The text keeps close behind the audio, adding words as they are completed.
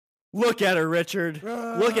Look at her, Richard.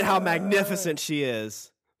 Look at how magnificent she is.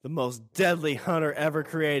 The most deadly hunter ever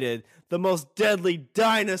created. The most deadly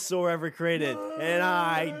dinosaur ever created. And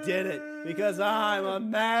I did it because I'm a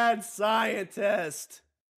mad scientist.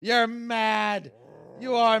 You're mad.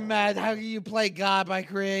 You are mad. How can you play God by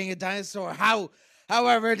creating a dinosaur?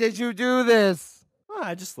 However, did you do this? Well,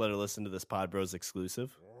 I just let her listen to this Pod Bros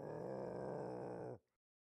exclusive.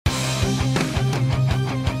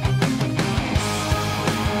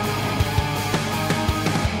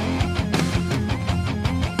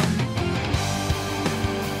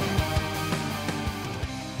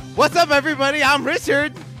 What's up, everybody? I'm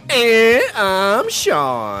Richard. And I'm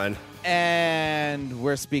Sean. And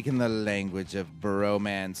we're speaking the language of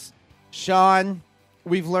bromance. Sean,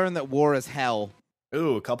 we've learned that war is hell.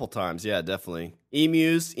 Ooh, a couple times. Yeah, definitely.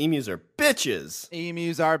 Emus are bitches.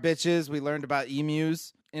 Emus are bitches. We learned about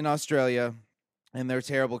emus in Australia, and they're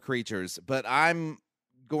terrible creatures. But I'm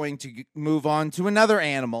going to move on to another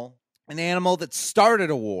animal, an animal that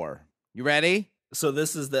started a war. You ready? So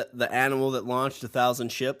this is the animal that launched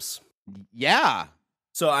 1,000 ships? Yeah.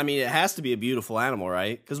 So, I mean, it has to be a beautiful animal,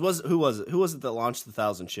 right? Because who was it? Who was it that launched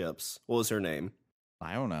 1,000 ships? What was her name?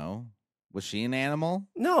 I don't know. Was she an animal?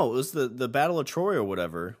 No, it was the Battle of Troy or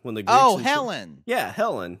whatever. When the Greeks Helen. Yeah,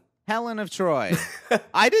 Helen. Helen of Troy.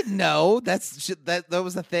 I didn't know that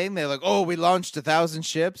was a thing. They're like, oh, we launched 1,000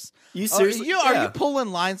 ships. You seriously? Are you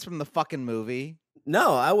pulling lines from the fucking movie?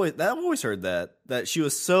 No, I've always heard that she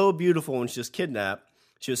was so beautiful when she was kidnapped.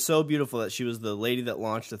 She was so beautiful that she was the lady that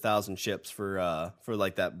launched 1,000 ships for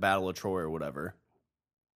like that Battle of Troy or whatever.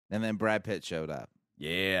 And then Brad Pitt showed up.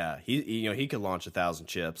 Yeah, he could launch 1,000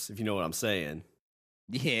 ships if you know what I'm saying.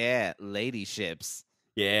 Yeah, lady ships.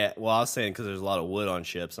 Yeah, well, I was saying because there's a lot of wood on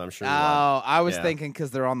ships. I'm sure. I was thinking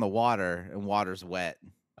because they're on the water and water's wet.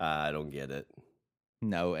 I don't get it.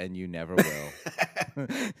 No, and you never will.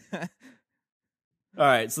 All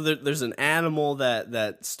right, so there's an animal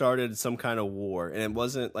that started some kind of war, and it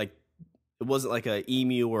wasn't like a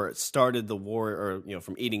emu where it started the war, or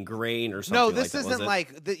from eating grain or something. No, this like that, isn't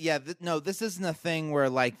like no, this isn't a thing where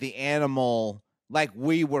like the animal, like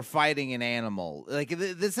we were fighting an animal. Like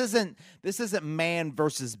this isn't man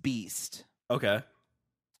versus beast. Okay,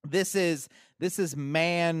 this is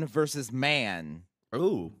man versus man.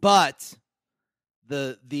 Ooh, but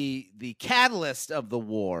the catalyst of the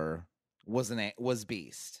war was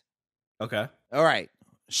beast. Okay. All right.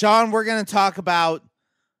 Sean, we're going to talk about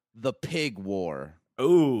the pig war.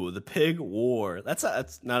 Ooh, the pig war. That's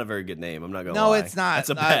not a very good name. I'm not going to lie. No, it's not.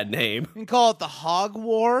 That's a bad name. You can call it the hog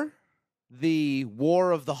war, the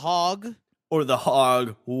war of the hog. Or the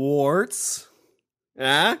hog warts.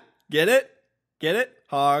 Get it? Get it?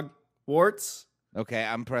 Hog warts. Okay,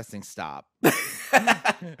 I'm pressing stop.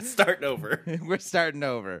 Starting over. We're starting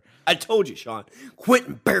over. I told you, Sean. Quit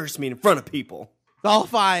embarrassing me in front of people. It's all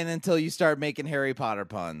fine until you start making Harry Potter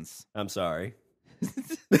puns. I'm sorry.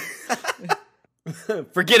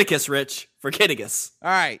 Forgeticus, Rich. Forgeticus.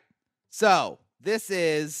 All right. So this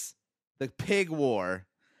is the pig war.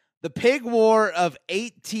 The pig war of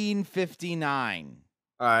 1859.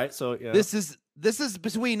 All right. So yeah. This is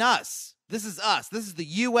between us. This is us. This is the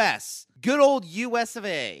U.S. Good old U.S. of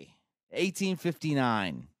A.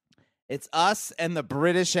 1859. It's us and the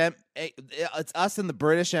British. It's us and the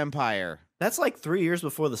British Empire. That's like 3 years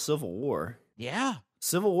before the Civil War. Yeah.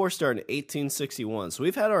 Civil War started in 1861. So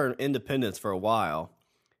we've had our independence for a while.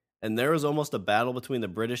 And there was almost a battle between the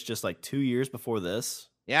British just like 2 years before this.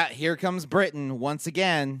 Yeah, here comes Britain once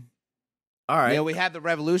again. All right. We had the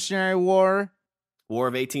Revolutionary War. War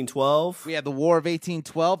of 1812. We had the War of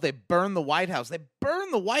 1812. They burned the White House. They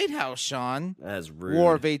burned the White House, Sean. That is rude.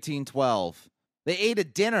 War of 1812. They ate a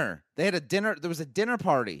dinner. They had a dinner. There was a dinner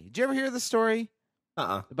party. Did you ever hear the story?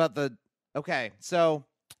 About the... Okay, so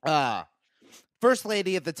First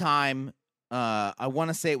Lady at the time, I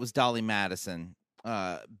want to say it was Dolly Madison,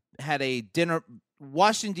 had a dinner.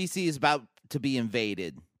 Washington, D.C. is about to be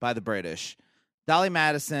invaded by the British. Dolly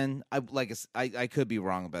Madison, I could be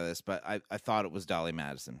wrong about this, but I thought it was Dolly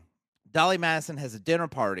Madison. Dolly Madison has a dinner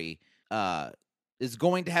party, is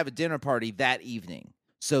going to have a dinner party that evening.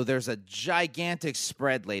 So there's a gigantic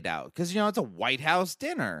spread laid out because, it's a White House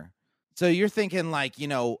dinner. So you're thinking like,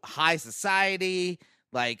 high society,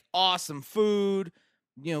 like awesome food,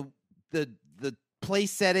 the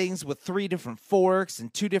place settings with 3 different forks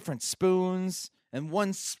and 2 different spoons, and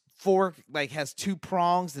one fork like has 2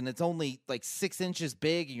 prongs and it's only like 6 inches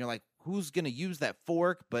big, and you're like, who's gonna use that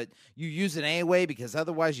fork? But you use it anyway because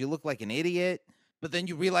otherwise you look like an idiot. But then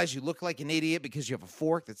you realize you look like an idiot because you have a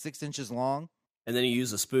fork that's 6 inches long. And then you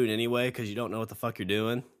use a spoon anyway because you don't know what the fuck you're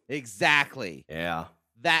doing. Exactly. Yeah.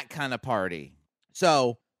 That kind of party.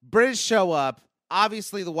 So British show up.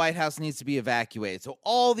 Obviously, the White House needs to be evacuated. So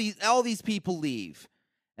all these people leave,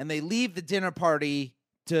 and they leave the dinner party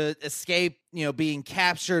to escape, being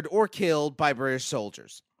captured or killed by British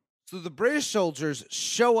soldiers. So the British soldiers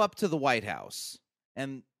show up to the White House,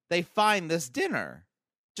 and they find this dinner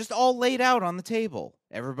just all laid out on the table.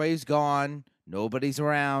 Everybody's gone. Nobody's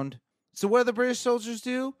around. So what do the British soldiers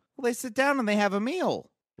do? Well, they sit down and they have a meal.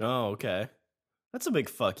 Oh, okay. That's a big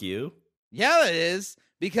fuck you. Yeah, it is.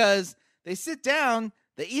 Because they sit down,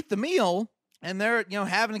 they eat the meal, and they're,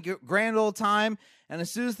 having a grand old time. And as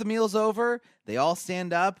soon as the meal's over, they all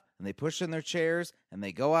stand up and they push in their chairs and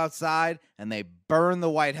they go outside and they burn the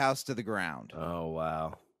White House to the ground. Oh,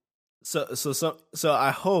 wow. So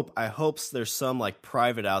I hope there's some like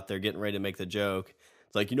private out there getting ready to make the joke.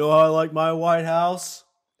 It's like, how I like my White House?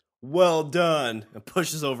 Well done. And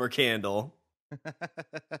pushes over a candle.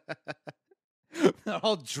 They're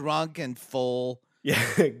all drunk and full.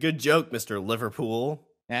 Yeah, good joke, Mr. Liverpool.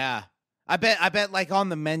 Yeah. I bet like on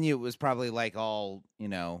the menu it was probably like all,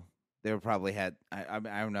 they probably had I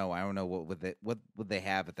don't know what would they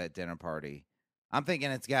have at that dinner party. I'm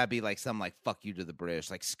thinking it's got to be like some like fuck you to the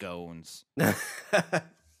British, like scones.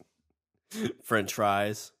 French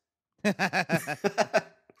fries.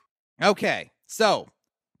 Okay, so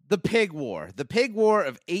the Pig War of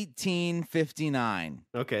 1859.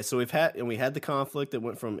 Okay, so we had the conflict that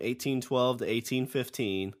went from 1812 to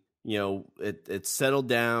 1815. It settled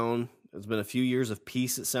down. It's been a few years of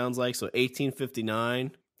peace, it sounds like. So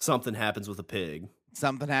 1859, something happens with a pig.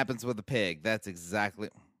 Something happens with a pig. That's exactly.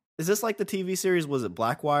 Is this like the TV series? Was it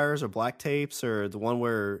Black Wires or Black Tapes, or the one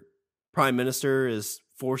where Prime Minister is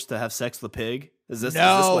forced to have sex with a pig? Is this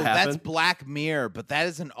what happened? That's Black Mirror, but that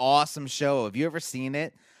is an awesome show. Have you ever seen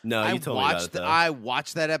it? No, you told me about it, though. I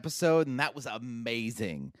watched that episode, and that was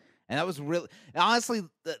amazing. And that was really, honestly,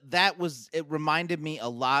 it reminded me a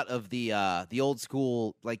lot of the old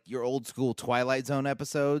school, like your old school Twilight Zone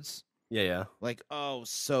episodes. Yeah. Like, oh,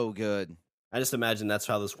 so good. I just imagine that's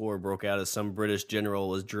how this war broke out, as some British general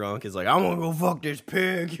was drunk. Is like, I'm going to go fuck this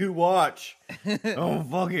pig. You watch. Oh,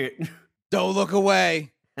 fuck it. Don't look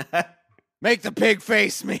away. Make the pig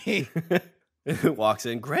face me. Walks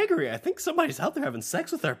in. Gregory, I think somebody's out there having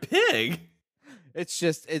sex with our pig. It's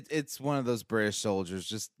just, it's one of those British soldiers.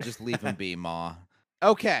 Just leave him be, Ma.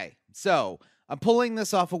 Okay, so I'm pulling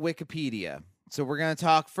this off of Wikipedia. So we're going to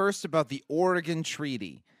talk first about the Oregon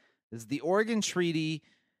Treaty. This is the Oregon Treaty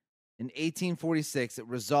in 1846. It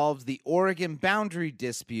resolved the Oregon boundary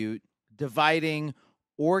dispute, dividing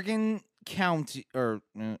Oregon Country,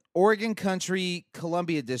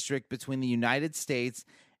 Columbia District between the United States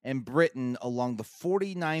and Britain along the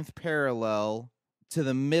 49th parallel to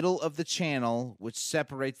the middle of the channel, which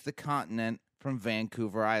separates the continent from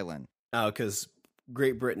Vancouver Island. Oh, because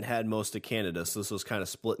Great Britain had most of Canada, so this was kind of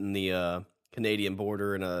splitting the Canadian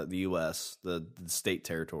border and the U.S., the state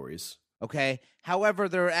territories. Okay. However,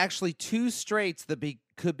 there are actually two straits that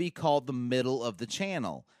could be called the middle of the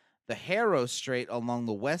channel. The Haro Strait along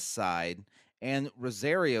the west side and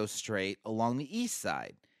Rosario Strait along the east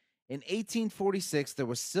side. In 1846, there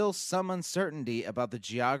was still some uncertainty about the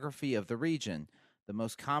geography of the region. The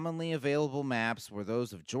most commonly available maps were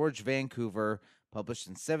those of George Vancouver, published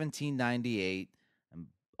in 1798.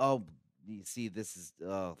 You see, this is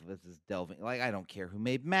delving. Like, I don't care who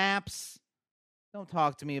made maps. Don't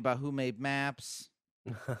talk to me about who made maps.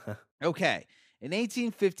 Okay. In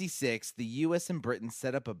 1856, the U.S. and Britain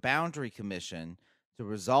set up a boundary commission to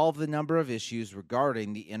resolve the number of issues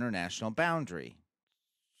regarding the international boundary,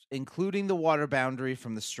 including the water boundary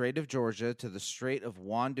from the Strait of Georgia to the Strait of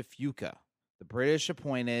Juan de Fuca. The British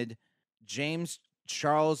appointed James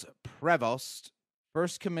Charles Prevost,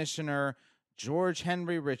 First Commissioner George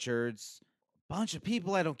Henry Richards, a bunch of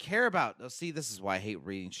people I don't care about. Oh, see, this is why I hate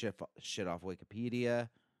reading shit off Wikipedia.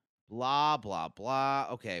 Blah blah blah.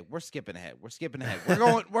 Okay, we're skipping ahead. We're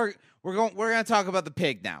gonna talk about the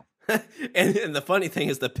pig now. and the funny thing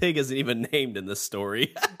is, the pig isn't even named in this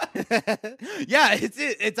story. Yeah,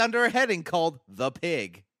 it's under a heading called The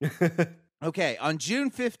Pig. Okay, on June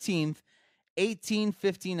 15th,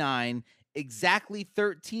 1859, exactly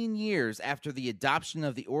 13 years after the adoption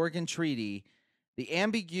of the Oregon Treaty, the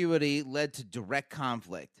ambiguity led to direct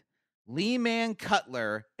conflict. Lee Man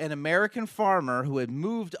Cutler, an American farmer who had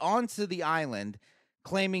moved onto the island,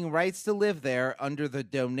 claiming rights to live there under the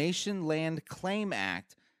Donation Land Claim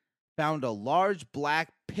Act, found a large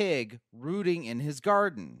black pig rooting in his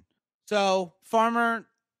garden. So, Farmer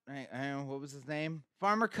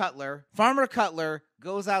Cutler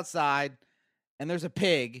goes outside, and there's a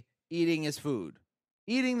pig eating his food,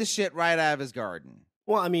 eating the shit right out of his garden.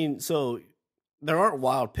 Well, I mean, so there aren't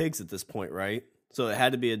wild pigs at this point, right? So it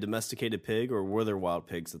had to be a domesticated pig, or were there wild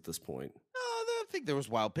pigs at this point? I don't think there was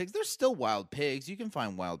wild pigs. There's still wild pigs. You can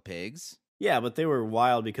find wild pigs. Yeah, but they were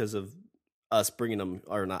wild because of us bringing them,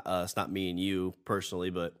 or not us, not me and you personally,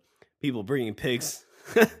 but people bringing pigs.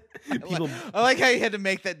 I like how you had to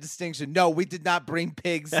make that distinction. No, we did not bring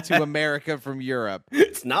pigs to America from Europe.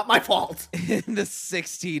 It's not my fault. In the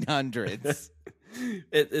 1600s.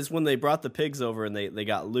 It's when they brought the pigs over and they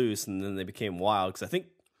got loose and then they became wild. Because I think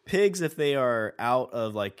pigs, if they are out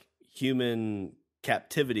of like human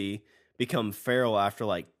captivity, become feral after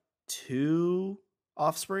like 2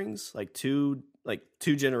 offsprings, like two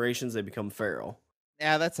generations, they become feral.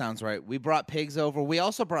 Yeah, that sounds right. We brought pigs over. We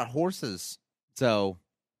also brought horses. So,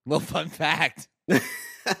 little fun fact.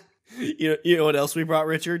 You know what else we brought,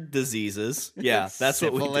 Richard? Diseases. Yeah, that's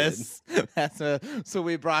syphilis. What we did. So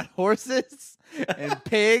we brought horses and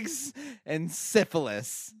pigs and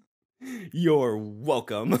syphilis. You're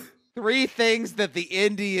welcome. 3 things that the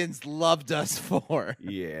Indians loved us for.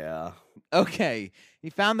 Yeah. Okay. He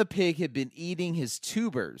found the pig had been eating his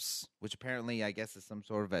tubers, which apparently, I guess, is some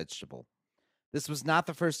sort of vegetable. This was not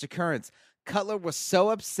the first occurrence. Cutler was so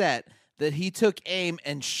upset that he took aim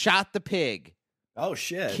and shot the pig. Oh,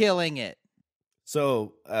 shit. Killing it.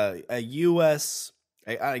 So, a U.S.,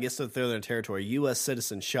 I guess if they're in their territory, a U.S.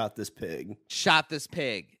 citizen shot this pig. Shot this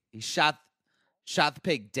pig. He shot the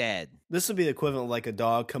pig dead. This would be the equivalent of like a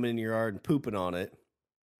dog coming in your yard and pooping on it.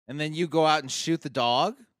 And then you go out and shoot the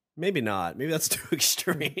dog? Maybe not. Maybe that's too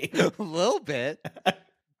extreme. A little bit. What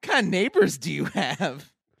kind of neighbors do you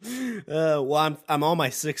have? Well, I'm on my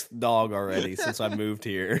 6th dog already since I moved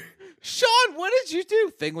here. Sean, what did you do?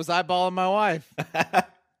 Thing was eyeballing my wife.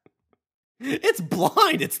 It's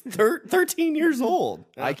blind. It's 13 years old.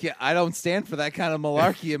 I don't stand for that kind of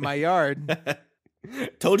malarkey in my yard.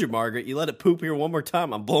 Told you, Margaret. You let it poop here one more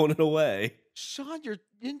time, I'm blowing it away. Sean, you're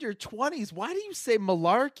in your 20s. Why do you say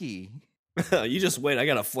malarkey? You just wait. I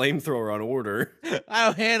got a flamethrower on order. I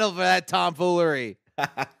don't handle for that tomfoolery.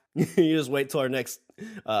 You just wait till our next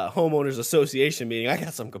homeowners association meeting. I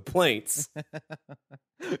got some complaints.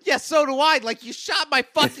 Yeah, so do I. Like, you shot my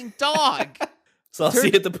fucking dog. So I'll see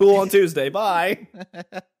you at the pool on Tuesday. Bye.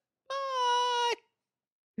 Bye.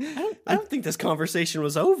 I don't think this conversation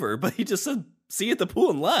was over, but he just said, see you at the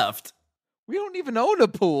pool and left. We don't even own a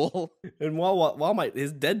pool. And while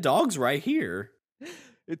his dead dog's right here.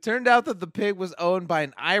 It turned out that the pig was owned by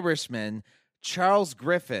an Irishman, Charles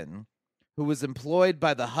Griffin, who was employed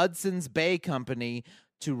by the Hudson's Bay Company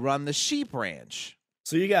to run the sheep ranch.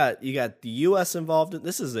 So you got the U.S. involved in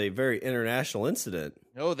this. Is a very international incident.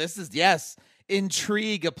 Oh, this is, yes,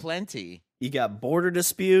 intrigue aplenty. You got border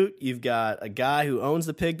dispute. You've got a guy who owns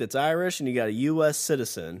the pig that's Irish, and you got a U.S.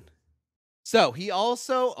 citizen. So he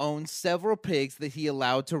also owned several pigs that he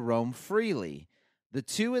allowed to roam freely. The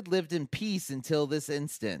 2 had lived in peace until this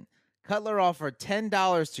instant. Cutler offered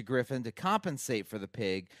 $10 to Griffin to compensate for the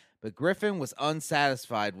pig, but Griffin was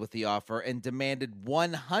unsatisfied with the offer and demanded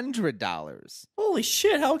 $100. Holy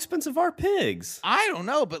shit, how expensive are pigs? I don't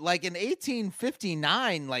know, but like in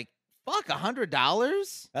 1859, like, fuck,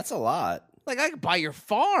 $100? That's a lot. Like, I could buy your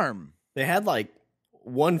farm. They had like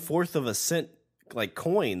 1/4 of a cent, like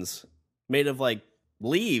coins made of like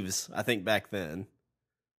leaves, I think, back then.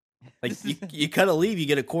 Like, you cut a leaf, you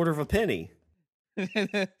get 1/4 of a penny.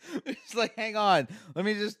 It's like, hang on, let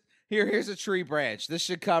me just... Here's a tree branch. This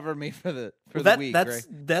should cover me for the week.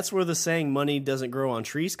 That's where the saying "money doesn't grow on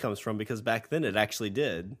trees" comes from, because back then it actually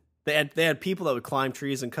did. They had people that would climb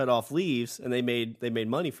trees and cut off leaves, and they made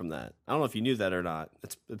money from that. I don't know if you knew that or not.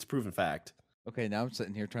 It's proven fact. Okay, now I'm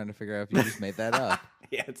sitting here trying to figure out if you just made that up.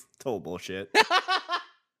 Yeah, it's total bullshit.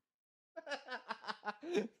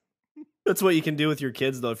 That's what you can do with your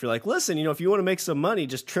kids, though. If you're like, listen, if you want to make some money,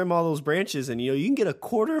 just trim all those branches, and you can get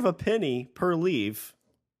 1/4 of a penny per leaf.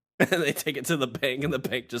 And they take it to the bank, and the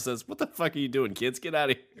bank just says, what the fuck are you doing, kids? Get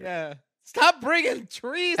out of here. Yeah. Stop bringing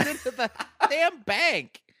trees into the damn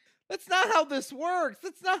bank. That's not how this works.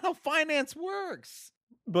 That's not how finance works.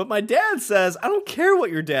 But my dad says, I don't care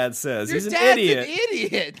what your dad says. He's an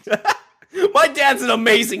idiot. My dad's an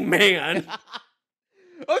amazing man.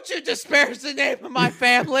 Don't you disparage the name of my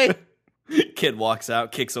family. Kid walks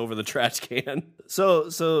out, kicks over the trash can.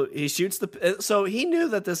 So he shoots so he knew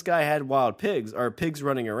that this guy had wild pigs, or pigs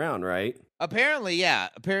running around, right? Apparently, yeah.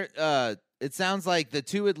 It sounds like the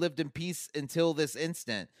 2 had lived in peace until this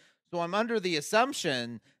instant. So I'm under the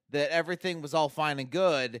assumption that everything was all fine and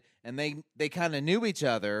good, and they kind of knew each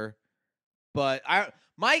other. But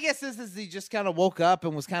my guess is he just kind of woke up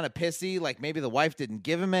and was kind of pissy, like maybe the wife didn't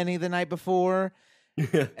give him any the night before.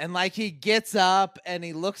 And like he gets up and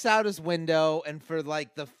he looks out his window, and for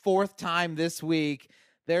like the 4th time this week,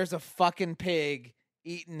 there's a fucking pig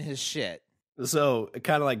eating his shit. So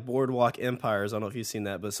kind of like Boardwalk Empires. I don't know if you've seen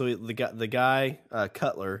that, but so the guy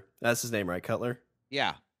Cutler, that's his name, right? Cutler.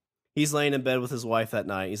 Yeah. He's laying in bed with his wife that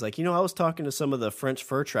night. He's like, I was talking to some of the French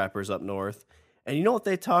fur trappers up north, and you know what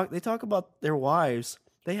they talk? They talk about their wives.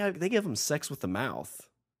 They give them sex with the mouth.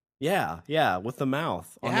 Yeah, with the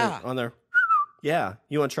mouth on their. Yeah,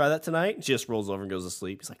 you want to try that tonight? She just rolls over and goes to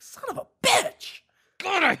sleep. He's like, son of a bitch.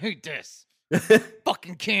 God, I hate this.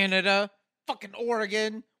 Fucking Canada. Fucking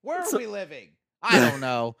Oregon. Where are we living? I don't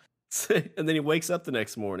know. And then he wakes up the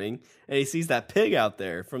next morning and he sees that pig out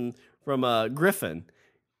there from Griffin.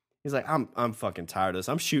 He's like, I'm fucking tired of this.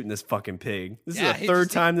 I'm shooting this fucking pig. This is the third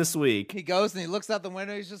time this week. He goes and he looks out the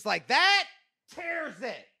window. He's just like, that tears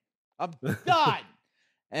it. I'm done.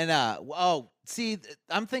 And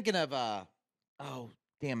I'm thinking of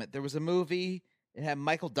damn it. There was a movie. It had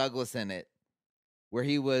Michael Douglas in it, where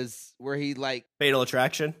he Fatal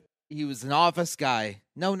Attraction. He was an office guy.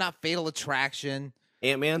 No, not Fatal Attraction.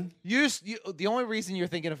 Ant-Man. The only reason you're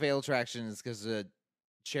thinking of Fatal Attraction is because of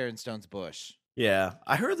Sharon Stone's bush. Yeah,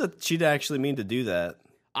 I heard that she'd actually mean to do that.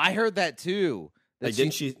 I heard that too.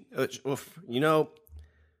 Didn't she?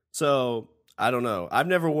 So I don't know. I've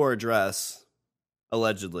never wore a dress,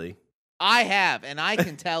 allegedly. I have, and I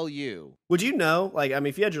can tell you. Would you know?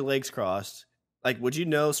 If you had your legs crossed, would you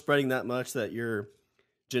know spreading that much that your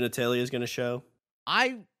genitalia is going to show?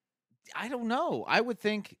 I don't know. I would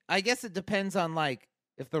think. I guess it depends on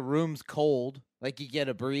if the room's cold, you get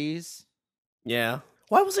a breeze. Yeah.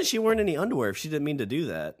 Why wasn't she wearing any underwear if she didn't mean to do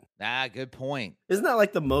that? Good point. Isn't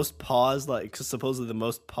that the most paused, supposedly the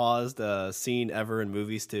most paused scene ever in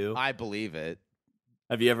movies too? I believe it.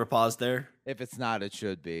 Have you ever paused there? If it's not, it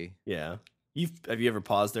should be. Yeah. Have you ever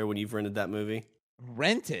paused there when you've rented that movie?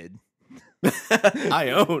 Rented? I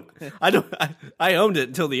owned it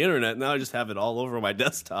until the internet. Now I just have it all over my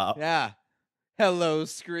desktop. Yeah. Hello,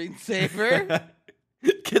 screensaver.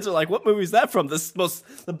 Kids are like, what movie is that from?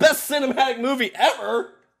 The best cinematic movie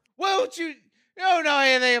ever. Won't you don't know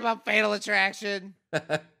anything about Fatal Attraction.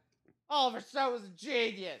 Oliver Stone was a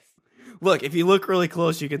genius. Look, if you look really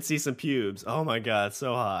close, you can see some pubes. Oh my god,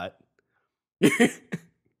 so hot.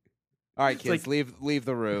 All right, kids, leave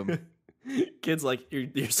the room. Kids like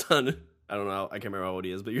your son. I don't know. I can't remember what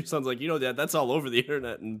he is, but your son's like, Dad, that's all over the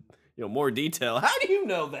internet and more detail. How do you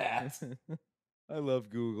know that? I love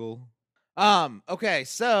Google. Okay,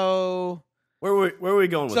 so where were we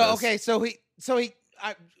going with this? Okay,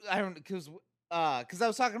 I don't because I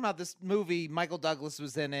was talking about this movie. Michael Douglas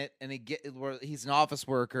was in it, and he's an office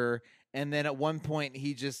worker, and then at one point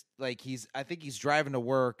he just I think he's driving to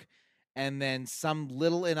work, and then some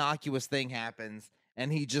little innocuous thing happens,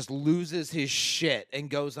 and he just loses his shit and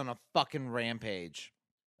goes on a fucking rampage.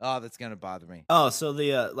 Oh, that's gonna bother me. Oh, so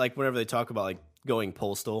the whenever they talk about going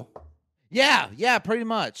postal. Yeah, pretty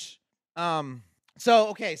much.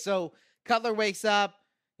 So Cutler wakes up,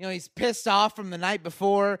 he's pissed off from the night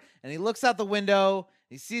before, and he looks out the window,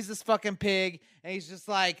 he sees this fucking pig, and he's just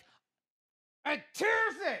like, it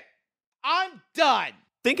tears it! I'm done!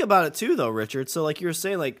 Think about it too, though, Richard. So you were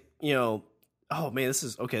saying, oh man, this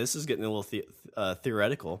is getting a little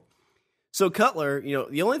theoretical. So Cutler,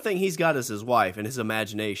 the only thing he's got is his wife and his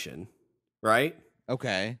imagination, right?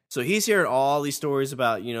 Okay. So he's hearing all these stories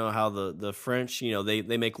about, how the French,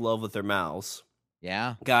 they make love with their mouths.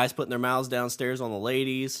 Yeah. Guys putting their mouths downstairs on the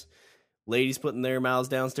ladies. Ladies putting their mouths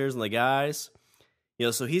downstairs on the guys.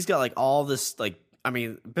 So he's got all this,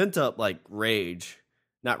 bent up rage.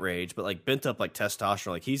 Not rage, but bent up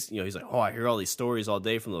testosterone. He's like, oh, I hear all these stories all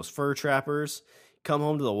day from those fur trappers. Come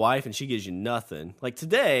home to the wife and she gives you nothing.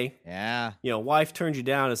 Today, yeah, wife turns you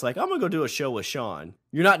down. It's like, I'm gonna go do a show with Sean.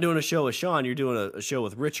 You're not doing a show with Sean. You're doing a show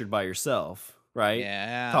with Richard by yourself, right?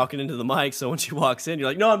 Yeah, talking into the mic. So when she walks in, you're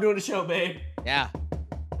like, no, I'm doing a show, babe. Yeah,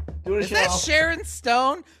 doing a show. Is that Sharon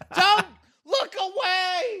Stone? Don't look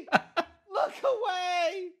away. Look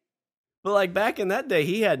away. But back in that day,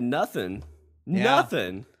 he had nothing. Yeah.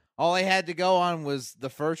 Nothing. All he had to go on was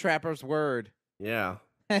the fur trapper's word. Yeah.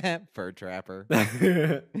 Fur trapper.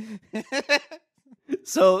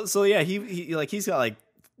 So yeah, he's got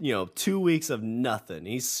 2 weeks of nothing.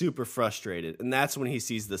 He's super frustrated, and that's when he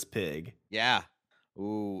sees this pig. Yeah.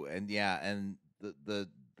 Ooh, and the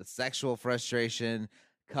sexual frustration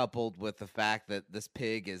coupled with the fact that this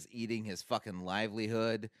pig is eating his fucking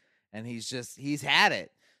livelihood, and he's had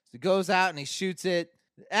it. So he goes out and he shoots it.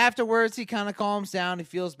 Afterwards, he kind of calms down. He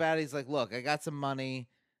feels bad. He's like, look, I got some money.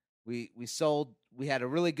 We had a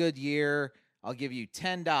really good year. I'll give you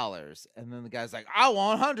 $10. And then the guy's like, I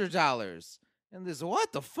want $100. And this,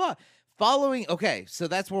 what the fuck? Okay, so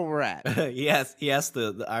that's where we're at. He asked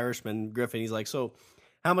the Irishman, Griffin, he's like, so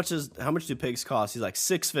how much do pigs cost? He's like,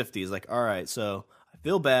 $6.50. He's like, all right, so I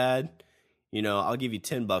feel bad. I'll give you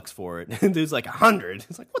 $10 for it. And dude's like, 100.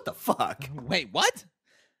 It's like, what the fuck? Wait, what?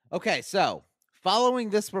 Okay, so following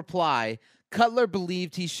this reply, Cutler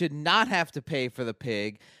believed he should not have to pay for the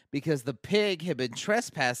pig because the pig had been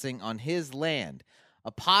trespassing on his land.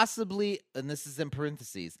 A possibly, and this is in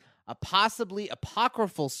parentheses, a possibly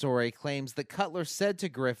apocryphal story claims that Cutler said to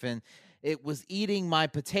Griffin, "It was eating my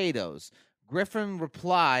potatoes." Griffin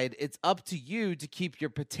replied, "It's up to you to keep your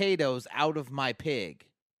potatoes out of my pig."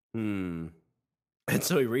 And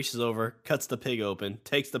so he reaches over, cuts the pig open,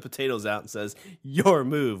 takes the potatoes out, and says, "Your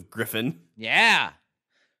move, Griffin." Yeah.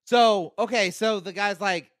 So the guy's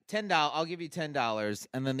like, $10, I'll give you $10.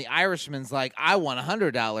 And then the Irishman's like, I want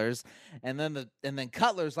 $100. And then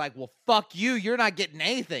Cutler's like, well, fuck you. You're not getting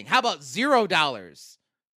anything. How about $0?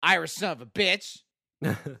 Irish son of a bitch.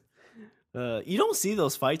 You don't see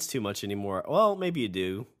those fights too much anymore. Well, maybe you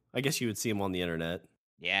do. I guess you would see them on the internet.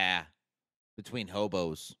 Yeah. Between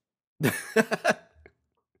hobos. Well,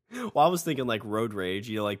 I was thinking like road rage.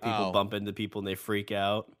 Like people bump into people and they freak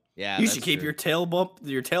out. Yeah, you should keep your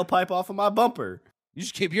tailpipe off of my bumper. You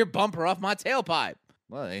should keep your bumper off my tailpipe.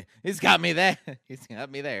 Well, he's got me there. He's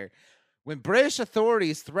got me there. When British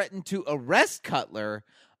authorities threatened to arrest Cutler,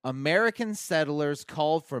 American settlers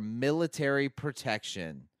called for military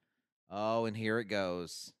protection. Oh, and here it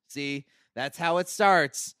goes. See, that's how it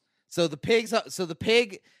starts. So the pig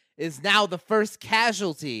is now the first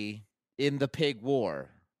casualty in the pig war,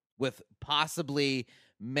 with possibly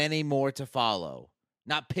many more to follow.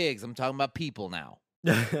 Not pigs, I'm talking about people now.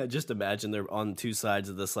 Just imagine they're on two sides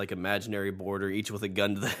of this like imaginary border, each with a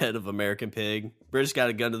gun to the head of American pig. British got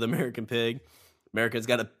a gun to the American pig. American's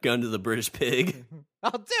got a gun to the British pig. I'll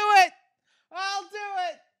do it.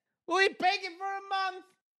 We'll eat bacon for a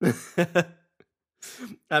month.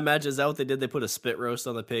 I imagine, is that what they did? They put a spit roast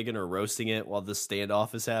on the pig and are roasting it while this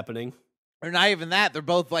standoff is happening? Or not even that. They're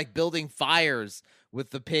both like building fires with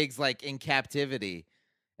the pigs like in captivity.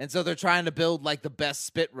 And so they're trying to build like the best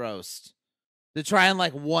spit roast to try and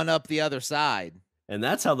like one up the other side. And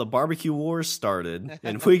that's how the barbecue wars started.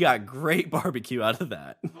 And we got great barbecue out of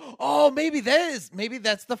that. Oh, maybe that's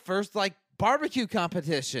the first like barbecue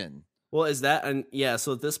competition. Well, is that, and yeah,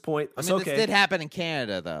 so at this point, I mean, this did happen in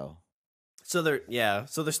Canada though. So they're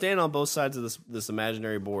standing on both sides of this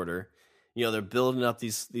imaginary border. They're building up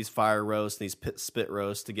these fire roasts, these spit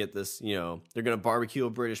roasts to get this, they're going to barbecue a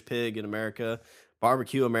British pig in America,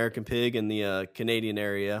 barbecue American pig in the Canadian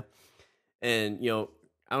area. And,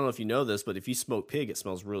 I don't know if you know this, but if you smoke pig, it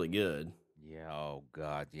smells really good. Yeah, oh,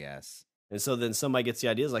 God, yes. And so then somebody gets the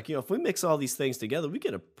idea, is like, if we mix all these things together, we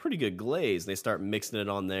get a pretty good glaze. And they start mixing it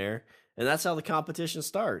on there. And that's how the competition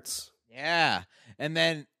starts. Yeah. And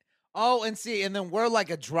then, and then we're like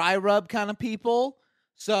a dry rub kind of people.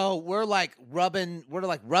 So we're like rubbing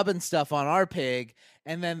stuff on our pig.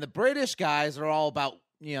 And then the British guys are all about,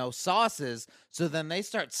 sauces. So then they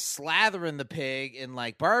start slathering the pig in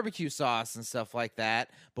like barbecue sauce and stuff like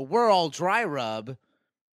that. But we're all dry rub.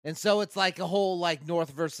 And so it's like a whole like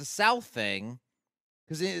North versus South thing.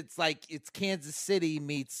 Because it's like it's Kansas City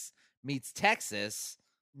meets Texas.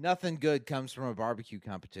 Nothing good comes from a barbecue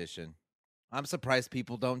competition. I'm surprised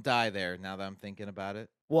people don't die there now that I'm thinking about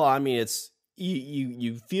it. Well, I mean, it's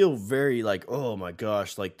you feel very like, oh my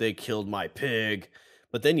gosh, like they killed my pig.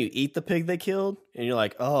 But then you eat the pig they killed, and you're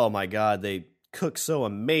like, oh my God, they cook so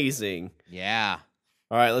amazing. Yeah.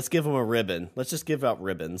 All right, let's give them a ribbon. Let's just give out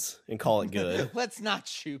ribbons and call it good. Let's not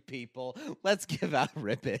shoot people. Let's give out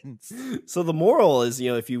ribbons. So the moral is,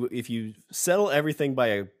 if you settle everything by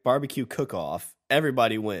a barbecue cook-off,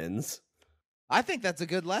 everybody wins. I think that's a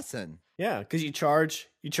good lesson. Yeah, because you charge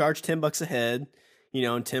 $10 a head,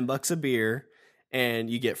 and $10 a beer. And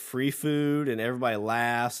you get free food, and everybody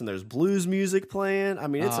laughs, and there's blues music playing. I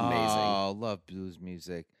mean, it's amazing. Oh, love blues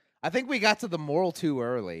music. I think we got to the moral too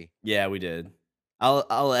early. Yeah, we did.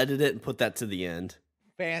 I'll edit it and put that to the end.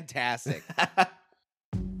 Fantastic.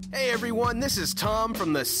 Hey everyone, this is Tom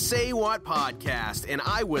from the Say What Podcast, and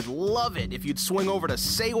I would love it if you'd swing over to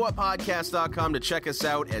saywhatpodcast.com to check us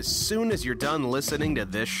out as soon as you're done listening to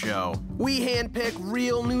this show. We handpick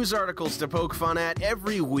real news articles to poke fun at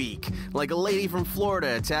every week, like a lady from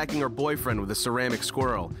Florida attacking her boyfriend with a ceramic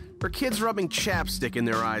squirrel, or kids rubbing chapstick in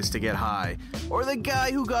their eyes to get high, or the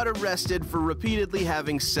guy who got arrested for repeatedly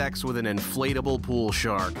having sex with an inflatable pool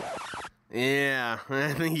shark. Yeah,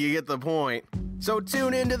 I think you get the point. So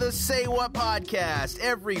tune into the Say What Podcast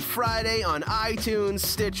every Friday on iTunes,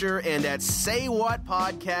 Stitcher, and at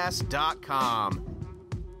saywhatpodcast.com.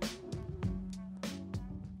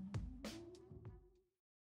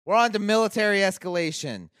 We're on to military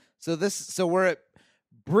escalation. So we're at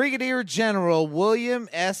Brigadier General William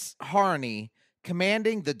S. Harney,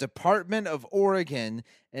 commanding the Department of Oregon,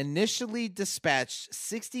 initially dispatched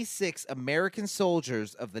 66 American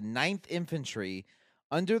soldiers of the 9th Infantry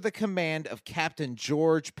under the command of Captain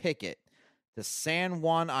George Pickett to San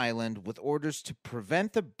Juan Island with orders to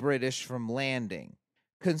prevent the British from landing.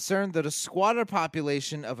 Concerned that a squatter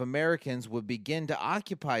population of Americans would begin to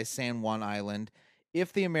occupy San Juan Island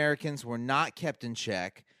if the Americans were not kept in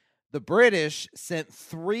check, the British sent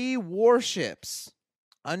 3 warships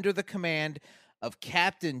under the command of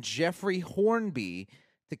Captain Jeffrey Hornby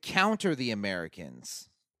to counter the Americans.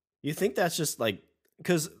 You think that's just like,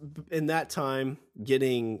 because in that time,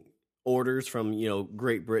 getting orders from,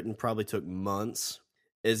 Great Britain probably took months.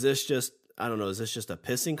 Is this just, I don't know, is this just a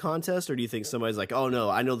pissing contest, or do you think somebody's like, oh no,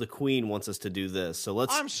 I know the Queen wants us to do this, so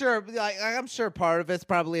let's... I'm sure part of it's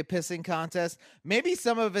probably a pissing contest. Maybe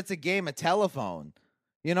some of it's a game of telephone.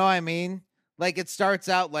 You know what I mean? Like, it starts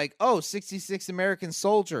out like, 66 American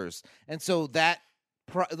soldiers. And so that,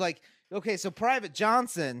 so Private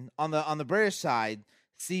Johnson on the British side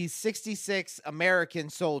sees 66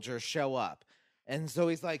 American soldiers show up. And so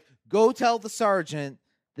he's like, go tell the sergeant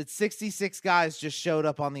that 66 guys just showed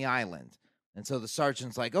up on the island. And so the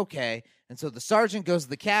sergeant's like, okay. And so the sergeant goes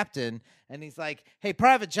to the captain, and he's like, hey,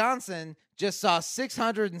 Private Johnson just saw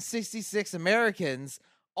 666 Americans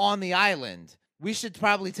on the island. We should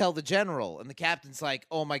probably tell the general. And the captain's like,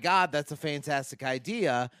 oh my God, that's a fantastic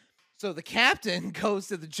idea. So the captain goes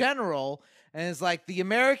to the general and is like, the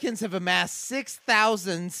Americans have amassed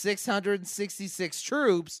 6,666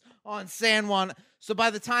 troops on San Juan. So by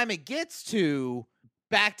the time it gets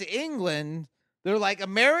back to England, they're like,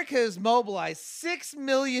 America has mobilized 6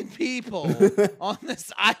 million people on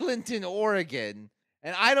this island in Oregon,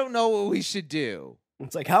 and I don't know what we should do.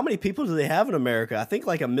 It's like, how many people do they have in America? I think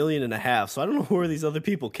like 1.5 million, so I don't know where these other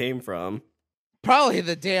people came from. Probably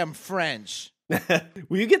the damn French.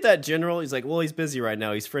 Will you get that general? He's like, well, he's busy right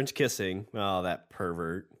now. He's French kissing. Oh, that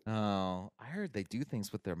pervert. Oh, I heard they do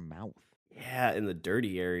things with their mouth. Yeah, in the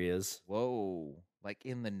dirty areas. Whoa, like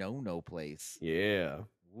in the no-no place. Yeah.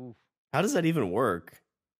 Oof. How does that even work?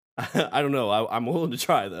 I don't know. I'm willing to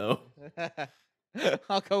try, though.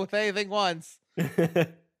 I'll go with anything once.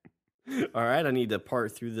 All right, I need to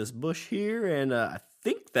part through this bush here, and I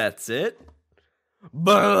think that's it. In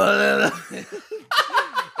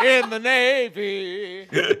the Navy.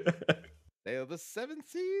 Sail the 7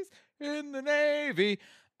 seas in the Navy.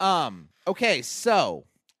 Okay, so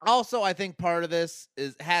also I think part of this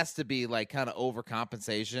has to be like kind of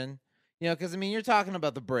overcompensation. Because, you're talking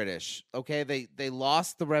about the British, okay? They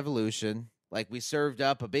lost the revolution. Like, we served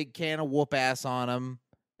up a big can of whoop ass on them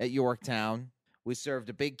at Yorktown. We served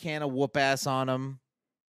a big can of whoop ass on them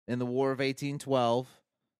in the War of 1812.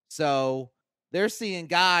 So they're seeing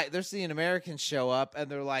Americans show up, and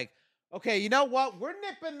they're like, okay, you know what? We're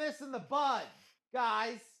nipping this in the bud,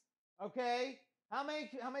 guys. Okay? How many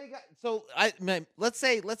guys? So let's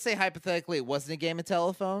say hypothetically it wasn't a game of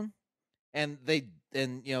telephone, and the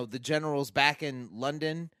generals back in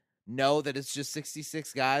London know that it's just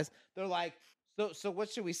 66 guys. They're like, so what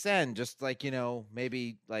should we send? Just like,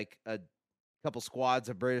 maybe like a couple squads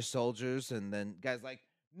of British soldiers, and then guys like,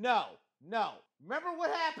 no. Remember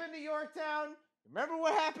what happened at Yorktown? Remember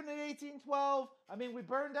what happened in 1812? We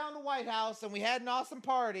burned down the White House and we had an awesome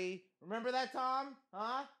party. Remember that, Tom?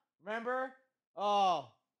 Huh? Remember? Oh,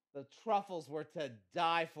 the truffles were to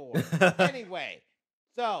die for. Anyway,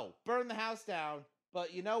 so burn the house down.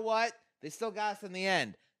 But you know what? They still got us in the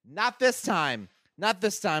end. Not this time. Not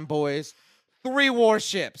this time, boys. 3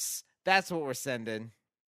 warships. That's what we're sending.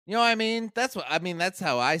 You know what I mean? That's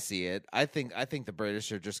how I see it. I think the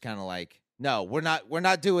British are just kind of like, no, we're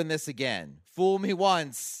not doing this again. Fool me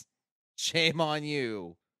once, shame on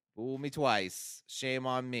you. Fool me twice, shame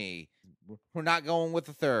on me. We're not going with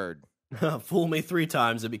the third. Fool me 3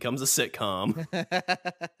 times, it becomes a sitcom.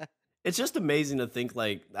 It's just amazing to think,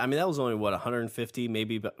 like, that was only, 150,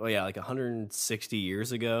 maybe, like 160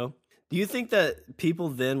 years ago. Do you think that people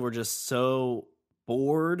then were just so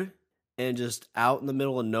bored and just out in the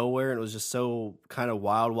middle of nowhere, and it was just so kind of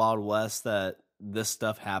wild, wild west that this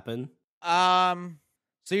stuff happened? So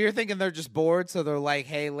you're thinking they're just bored, so they're like,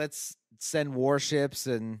 hey, let's send warships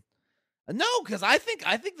and... No, because I think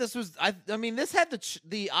this was... this had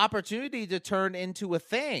the opportunity to turn into a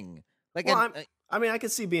thing. Like, I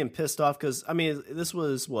could see being pissed off because, this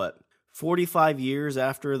was, 45 years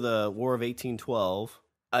after the War of 1812.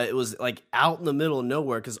 It was, like, out in the middle of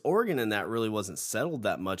nowhere because Oregon and that really wasn't settled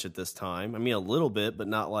that much at this time. A little bit, but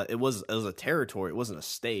not like... It was a territory. It wasn't a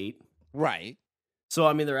state. Right.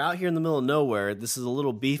 So, they're out here in the middle of nowhere. This is a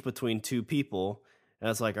little beef between 2 people. And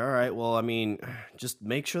it's like, all right, well, I mean, just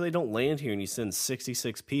make sure they don't land here and you send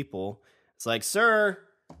 66 people. It's like, sir,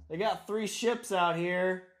 they got 3 ships out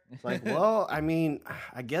here. It's like, well, I mean,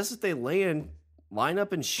 I guess if they land, line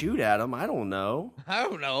up and shoot at them. I don't know.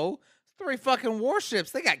 3 fucking warships.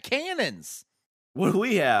 They got cannons. What do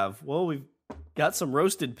we have? Well, we've got some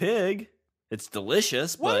roasted pig. It's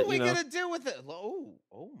delicious, what but are we gonna do with it?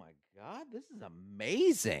 Oh my God, this is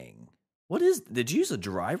amazing. Did you use a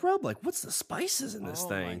dry rub? Like, what's the spices in this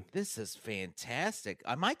thing? This is fantastic.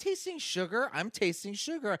 Am I tasting sugar? I'm tasting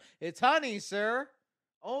sugar. It's honey, sir.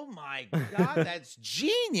 Oh my God, that's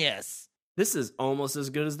genius. This is almost as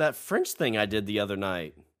good as that French thing I did the other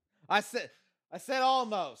night. I said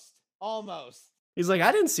almost. He's like,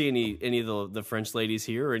 I didn't see any of the French ladies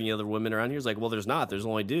here or any other women around here. He's like, well, there's not. There's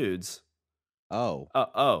only dudes.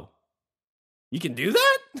 Oh. You can do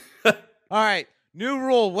that? All right. New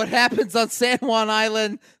rule. What happens on San Juan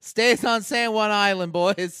Island stays on San Juan Island,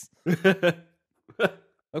 boys.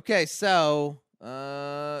 Okay, so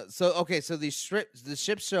the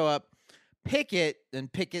ships show up. Pickett,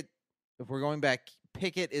 if we're going back,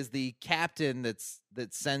 Pickett is the captain that's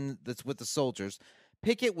with the soldiers.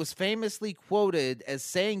 Pickett was famously quoted as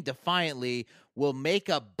saying defiantly, "We'll make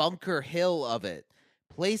a Bunker Hill of it,"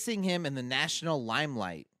 placing him in the national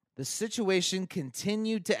limelight. The situation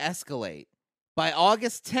continued to escalate. By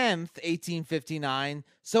August 10th, 1859,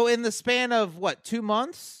 so in the span of, 2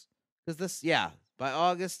 months?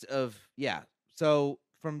 So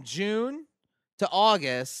from June to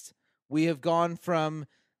August, we have gone from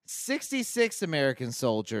 66 American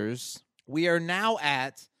soldiers. We are now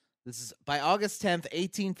at, this is by August 10th,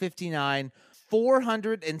 1859,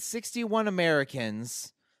 461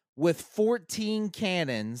 Americans with 14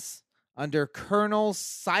 cannons under Colonel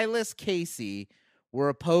Silas Casey were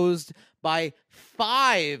opposed by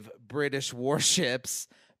 5 British warships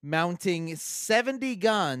mounting 70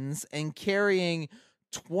 guns and carrying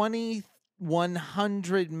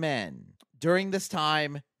 2,100 men. During this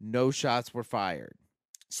time, no shots were fired.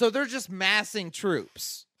 So they're just massing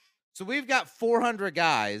troops. So we've got 400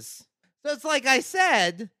 guys. So it's like I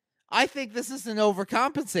said, I think this is an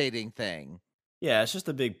overcompensating thing. Yeah, it's just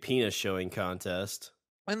a big penis showing contest.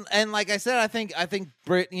 And like I said, I think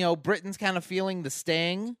Britain's kind of feeling the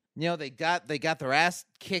sting. They got their ass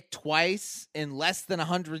kicked twice in less than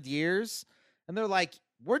 100 years, and they're like,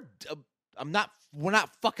 we're not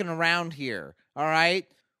fucking around here. All right,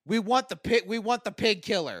 we want the pig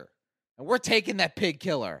killer, and we're taking that pig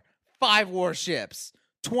killer. 5 warships,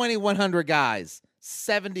 2,100 guys,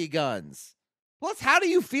 70 guns. Plus, how do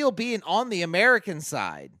you feel being on the American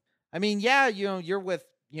side? I mean, yeah, you're with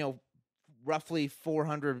roughly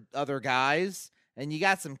 400 other guys, and you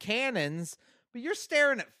got some cannons, but you're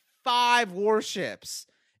staring at 5 warships.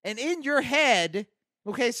 And in your head,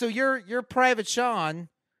 okay, so you're Private Sean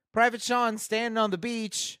standing on the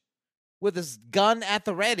beach with his gun at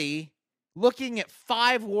the ready, looking at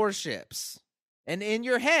 5 warships. And in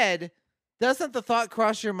your head, doesn't the thought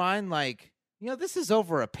cross your mind like, this is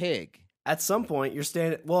over a pig? At some point, you're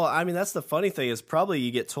standing. Well, I mean, that's the funny thing is probably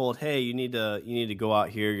you get told, "Hey, you need to go out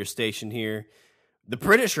here. You're stationed here." The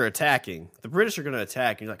British are attacking. The British are going to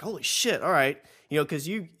attack. And you're like, "Holy shit! All right," because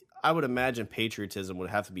I would imagine patriotism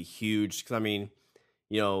would have to be huge. Because I mean,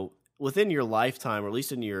 within your lifetime, or at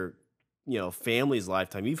least in your family's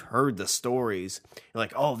lifetime, you've heard the stories. You're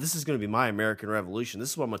like, "Oh, this is going to be my American Revolution.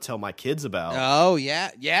 This is what I'm going to tell my kids about." Oh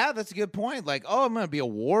yeah, that's a good point. Like, oh, I'm going to be a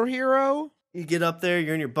war hero. You get up there,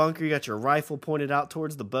 you're in your bunker, you got your rifle pointed out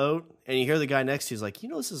towards the boat, and you hear the guy next to you is like,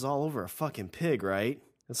 this is all over a fucking pig, right?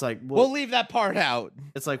 It's like, well, we'll leave that part out.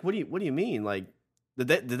 It's like, what do you mean? Like,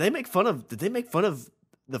 did they make fun of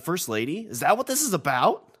the first lady? Is that what this is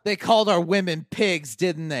about? They called our women pigs,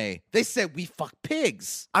 didn't they? They said we fuck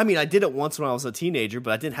pigs. I mean, I did it once when I was a teenager,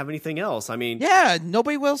 but I didn't have anything else. I mean, yeah,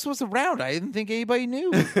 nobody else was around. I didn't think anybody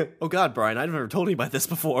knew. Oh God, Brian, I've never told anybody this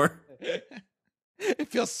before.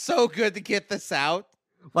 It feels so good to get this out.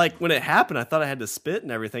 Like, when it happened, I thought I had to spit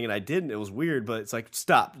and everything, and I didn't. It was weird, but it's like,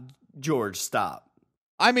 stop, George, stop.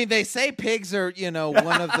 I mean, they say pigs are,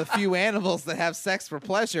 one of the few animals that have sex for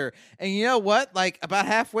pleasure. And you know what? Like, about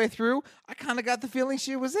halfway through, I kind of got the feeling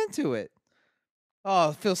she was into it.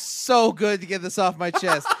 Oh, it feels so good to get this off my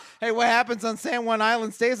chest. Hey, what happens on San Juan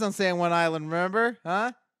Island stays on San Juan Island, remember?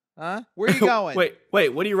 Huh? Where are you going?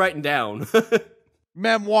 Wait, what are you writing down?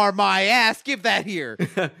 Memoir my ass. Give that here.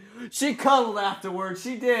 She cuddled afterwards.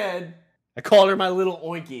 She did. I called her my little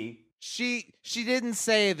oinky. She didn't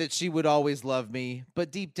say that she would always love me, but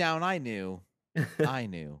deep down I knew. I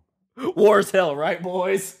knew. War's hell, right,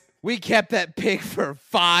 boys? We kept that pig for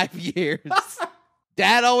 5 years.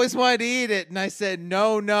 Dad always wanted to eat it, and I said,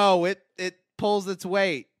 no, it pulls its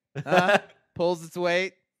weight. Huh? Pulls its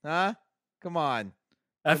weight. Huh? Come on.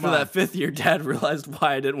 After that 5th year, Dad realized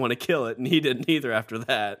why I didn't want to kill it, and he didn't either after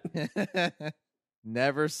that.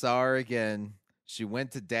 Never saw her again. She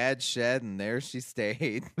went to Dad's shed, and there she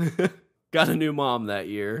stayed. Got a new mom that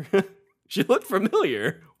year. She looked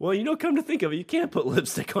familiar. Well, come to think of it, you can't put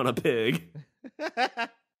lipstick on a pig.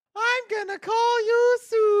 I'm gonna call you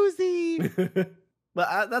Susie.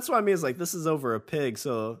 But that's what I mean is like, this is over a pig,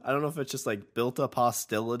 so I don't know if it's just like built up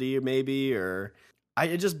hostility maybe, or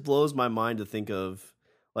it just blows my mind to think of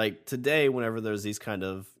like today whenever there's these kind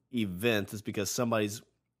of events, it's because somebody's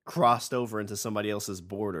crossed over into somebody else's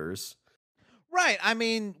borders. Right. I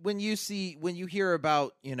mean, when you hear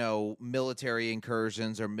about, military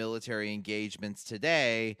incursions or military engagements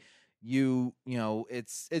today,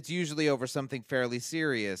 it's usually over something fairly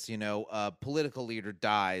serious. A political leader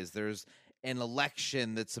dies. There's an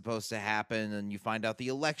election that's supposed to happen and you find out the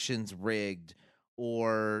election's rigged,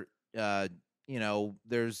 or,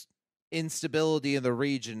 there's instability in the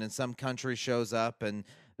region and some country shows up and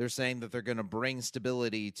they're saying that they're going to bring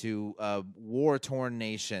stability to a war-torn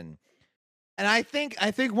nation. And I think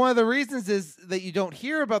one of the reasons is that you don't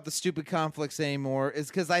hear about the stupid conflicts anymore is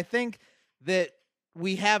because I think that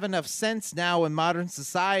we have enough sense now in modern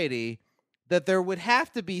society that there would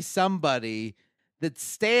have to be somebody that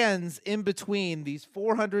stands in between these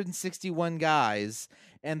 461 guys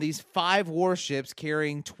and these 5 warships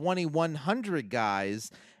carrying 2,100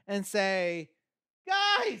 guys and say,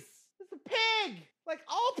 guys, it's a pig. Like,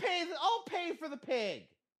 I'll pay for the pig.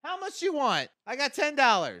 How much you want? I got $10.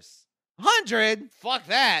 100? Fuck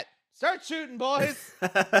that. Start shooting, boys.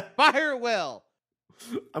 Fire at will.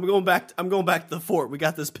 I'm going back to the fort. We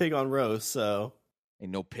got this pig on roast, so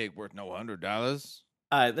ain't no pig worth no $100.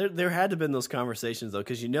 There had to have been those conversations though,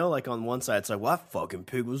 because like on one side it's like, well, that fucking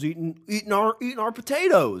pig was eating our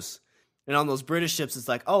potatoes, and on those British ships it's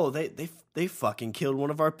like, oh, they fucking killed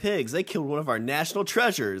one of our pigs. They killed one of our national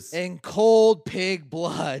treasures in cold pig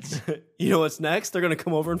blood. You know what's next? They're gonna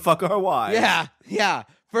come over and fuck our wives. Yeah.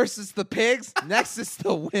 First it's the pigs, next it's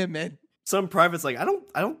the women. Some private's like, I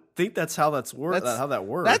don't think that's how that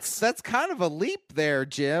works. That's kind of a leap there,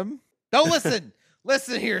 Jim. No, listen.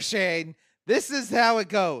 Listen here, Shane. This is how it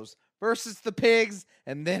goes. First it's the pigs,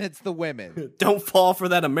 and then it's the women. Don't fall for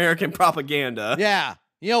that American propaganda. Yeah.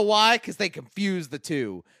 You know why? Because they confuse the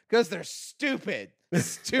two. Because they're stupid.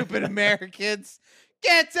 Stupid Americans.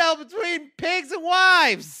 Can't tell between pigs and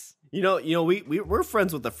wives. We're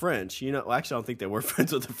friends with the French. Actually, I don't think they were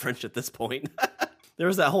friends with the French at this point. There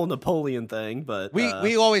was that whole Napoleon thing, but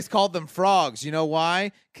we always called them frogs. You know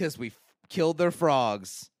why? Because we killed their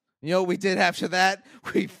frogs. You know what we did after that?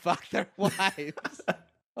 We fucked their wives.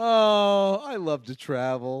 Oh, I love to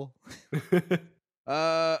travel.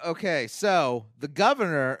 Okay, so the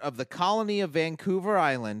governor of the colony of Vancouver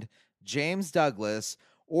Island, James Douglas,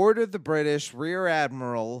 ordered the British Rear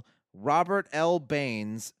Admiral Robert L.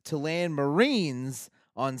 Baines to land Marines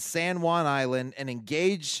on San Juan Island and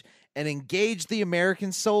engage the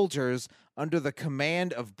American soldiers under the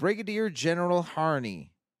command of Brigadier General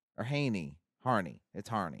Harney. It's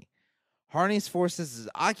Harney. Harney's forces has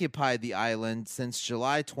occupied the island since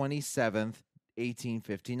July 27th,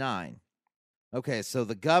 1859. Okay, so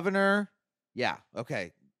the governor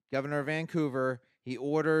of Vancouver, he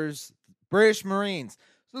orders British Marines.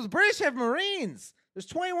 So the British have Marines. There's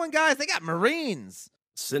 21 guys. They got Marines.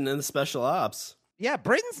 Sitting in the special ops. Yeah,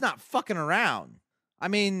 Britain's not fucking around. I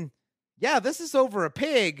mean, yeah, this is over a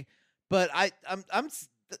pig, but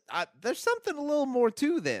there's something a little more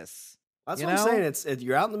to this. That's what I'm saying.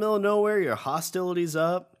 You're out in the middle of nowhere. Your hostility's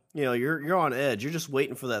up. You're on edge. You're just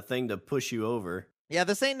waiting for that thing to push you over. Yeah,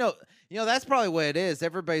 this ain't no. That's probably what it is.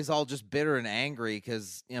 Everybody's all just bitter and angry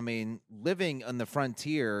because living on the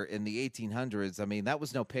frontier in the 1800s. That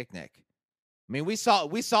was no picnic. We saw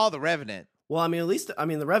the Revenant. Well, at least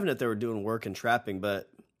the Revenant, they were doing work and trapping, but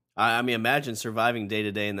imagine surviving day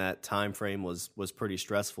to day in that time frame was pretty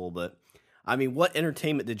stressful. But what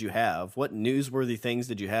entertainment did you have? What newsworthy things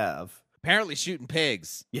did you have? Apparently shooting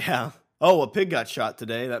pigs. Yeah. Oh, a pig got shot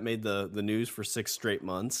today. That made the news for 6 straight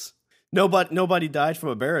months. Nobody died from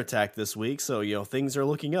a bear attack this week, so things are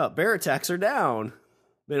looking up. Bear attacks are down.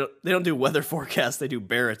 They don't do weather forecasts. They do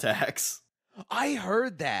bear attacks. I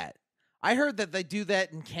heard that. I heard that they do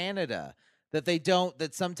that in Canada. That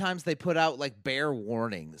sometimes they put out like bear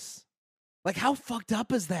warnings. Like, how fucked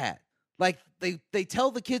up is that? Like, they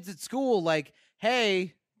tell the kids at school, like,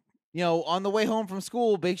 hey, on the way home from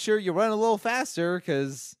school, make sure you run a little faster,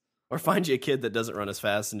 because... Or find you a kid that doesn't run as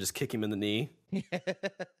fast and just kick him in the knee.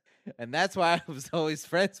 And that's why I was always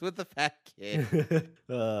friends with the fat kid.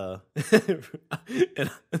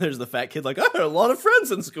 And there's the fat kid like, I had a lot of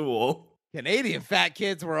friends in school. Canadian fat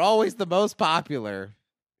kids were always the most popular.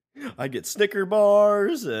 I get Snicker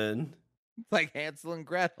bars and... It's like Hansel and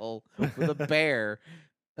Gretel with a bear.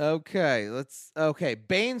 Okay,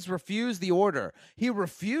 Baines refused the order. He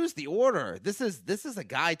refused the order. This is a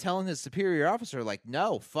guy telling his superior officer, like,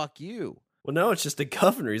 no, fuck you. Well, no, it's just a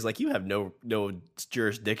governor. He's like, you have no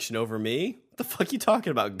jurisdiction over me. What the fuck you talking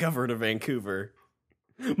about, Governor of Vancouver?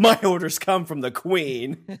 My orders come from the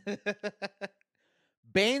Queen.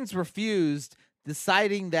 Baines refused,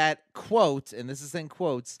 deciding that, quote, and this is in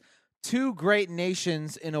quotes, two great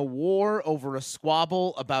nations in a war over a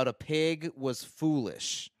squabble about a pig was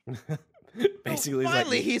foolish. Basically,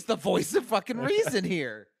 finally, he's the voice of fucking reason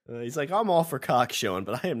here. He's like, I'm all for cock showing,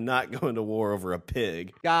 but I am not going to war over a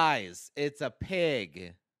pig. Guys, it's a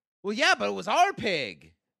pig. Well, yeah, but it was our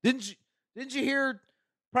pig. Didn't you hear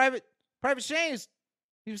Private Shames?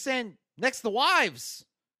 He was saying next to the wives.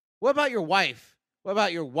 What about your wife? What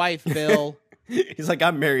about your wife, Bill? He's like,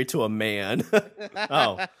 I'm married to a man.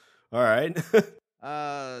 Oh, all right.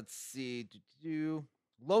 Let's see.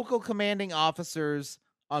 Local commanding officers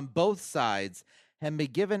on both sides have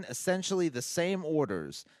been given essentially the same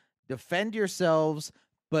orders. Defend yourselves,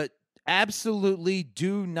 but absolutely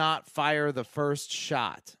do not fire the first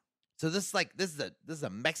shot. So this is a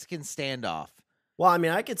Mexican standoff. Well, I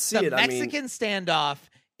mean, I could see it. Mexican standoff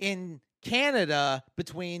in Canada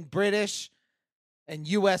between British and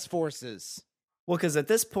U.S. forces. Well, because at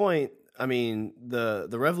this point, I mean, the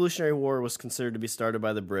Revolutionary War was considered to be started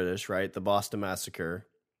by the British, right? The Boston Massacre,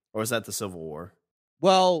 or was that the Civil War?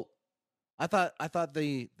 Well, I thought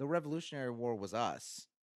the Revolutionary War was us,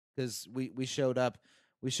 because we showed up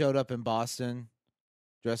in Boston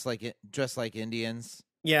dressed like Indians.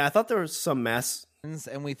 Yeah, I thought there was some mass,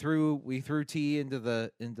 and we threw tea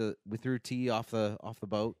we threw tea off the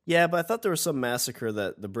boat. Yeah, but I thought there was some massacre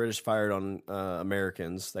that the British fired on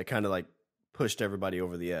Americans that kind of like pushed everybody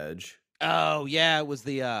over the edge. Oh yeah, it was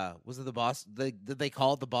the Boston? Did they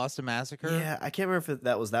call it the Boston Massacre? Yeah, I can't remember if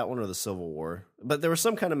that was that one or the Civil War, but there was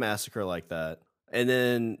some kind of massacre like that. And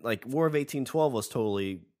then like War of 1812 was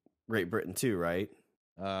totally Great Britain too, right?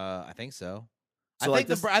 I think so. So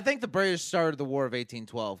I think the British started the War of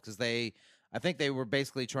 1812 because I think they were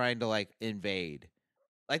basically trying to like invade.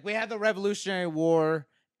 Like we had the Revolutionary War,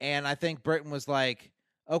 and I think Britain was like,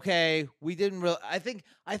 okay, we didn't really. I think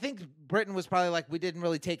Britain was probably like, we didn't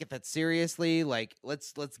really take it that seriously. Like,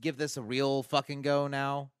 let's give this a real fucking go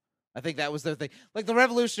now. I think that was their thing. Like the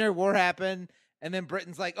Revolutionary War happened, and then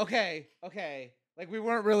Britain's like, okay, like we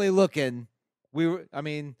weren't really looking. We were. I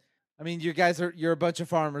mean, you're a bunch of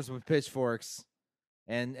farmers with pitchforks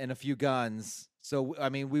and a few guns. So I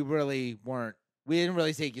mean, we didn't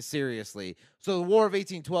really take you seriously. So the War of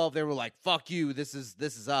 1812, they were like, fuck you. This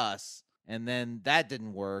is us. And then that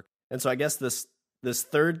didn't work. And so I guess the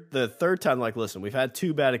third time, like, listen, we've had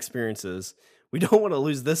two bad experiences. We don't want to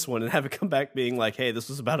lose this one and have it come back being like, hey, this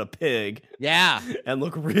was about a pig. Yeah. And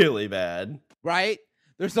look really bad. Right?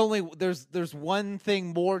 There's one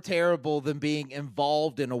thing more terrible than being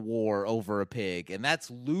involved in a war over a pig, and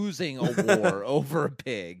that's losing a war over a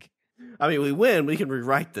pig. I mean, we win, we can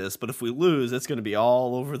rewrite this, but if we lose, it's going to be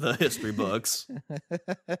all over the history books.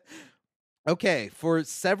 Okay, for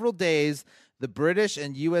several days, the British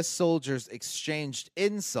and U.S. soldiers exchanged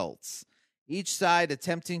insults, each side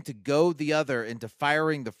attempting to goad the other into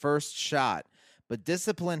firing the first shot. But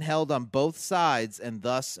discipline held on both sides, and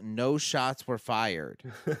thus no shots were fired.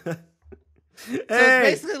 So it's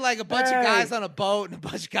basically like a bunch of guys on a boat and a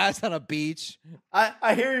bunch of guys on a beach.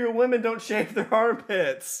 I hear your women don't shave their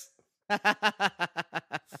armpits.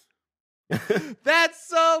 That's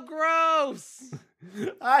so gross.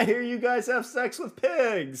 I hear you guys have sex with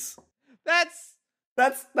pigs. That's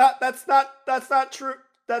not true.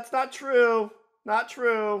 That's not true. Not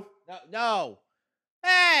true. No.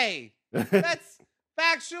 Hey, that's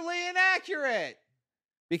factually inaccurate.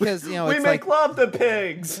 Because we make love to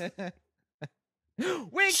pigs.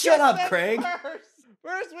 Shut up, Craig.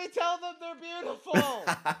 First we tell them they're beautiful.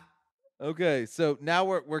 Okay, so now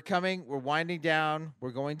we're winding down.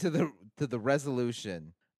 We're going to the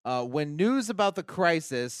resolution. When news about the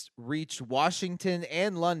crisis reached Washington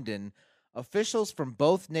and London, officials from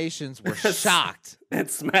both nations were shocked and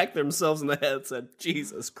smacked themselves in the head and said,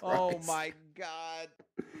 Jesus Christ. Oh my God.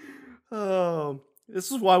 Oh,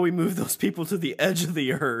 this is why we move those people to the edge of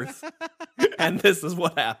the earth. And this is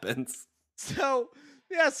what happens. So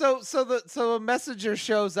a messenger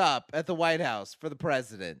shows up at the White House for the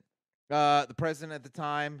president. The president at the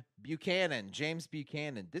time, James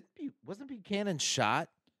Buchanan. Wasn't Buchanan shot?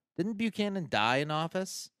 Didn't Buchanan die in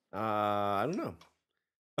office? I don't know.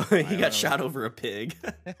 He got shot over a pig.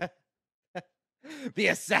 The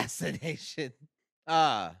assassination.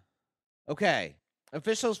 Okay.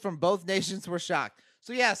 Officials from both nations were shocked.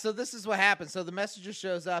 So yeah, so this is what happened. So the messenger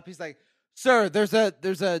shows up. He's like, "Sir, there's a,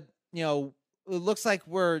 it looks like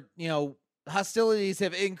we're, hostilities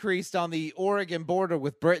have increased on the Oregon border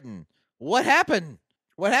with Britain." "What happened?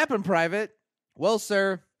 What happened, Private?" "Well,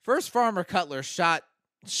 sir, first Farmer Cutler shot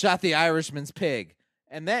the Irishman's pig.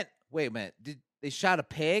 And then, wait a minute, did they shot a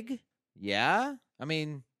pig?" "Yeah. I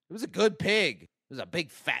mean, it was a good pig. It was a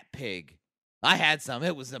big fat pig. I had some.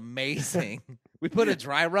 It was amazing. We put a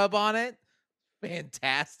dry rub on it.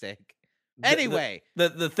 Fantastic." Anyway,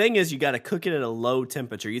 the thing is, you got to cook it at a low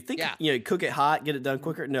temperature. You think, cook it hot, get it done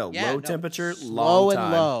quicker. No, low temperature, long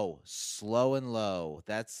time. Slow and low.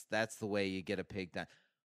 That's the way you get a pig done.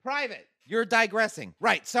 Private, you're digressing.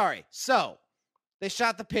 Right, sorry. So they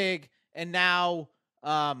shot the pig, and now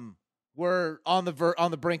we're on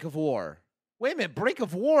the brink of war. Wait a minute, brink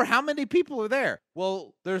of war? How many people are there?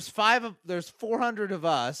 Well, there's 400 of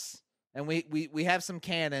us, and we have some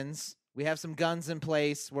cannons. We have some guns in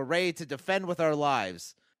place. We're ready to defend with our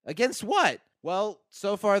lives. Against what? Well,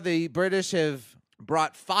 so far the British have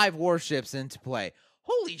brought 5 warships into play.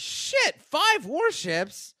 Holy shit, 5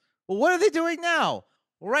 warships? Well, what are they doing now?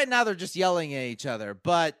 Well, right now they're just yelling at each other.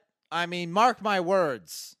 But, I mean, mark my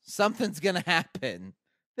words. Something's going to happen.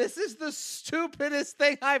 This is the stupidest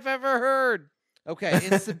thing I've ever heard.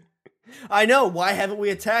 Okay. I know. Why haven't we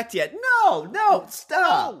attacked yet? No,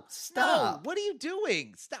 stop. No, Stop. what are you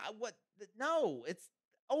doing? Stop. What? No, it's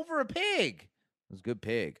over a pig. It was a good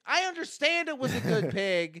pig. I understand it was a good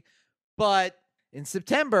pig, but in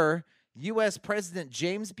September, U.S. President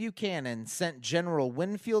James Buchanan sent General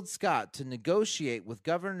Winfield Scott to negotiate with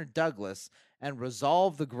Governor Douglas and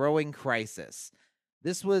resolve the growing crisis.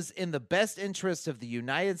 This was in the best interest of the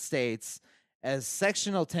United States, as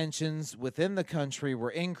sectional tensions within the country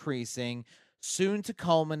were increasing, soon to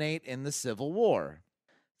culminate in the Civil War.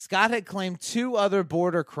 Scott had calmed 2 other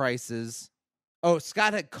border crises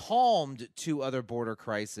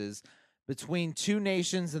between 2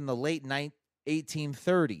 nations in the late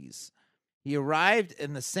 1830s. He arrived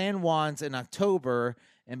in the San Juans in October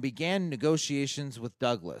and began negotiations with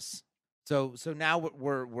Douglas. So now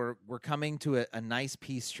we're coming to a nice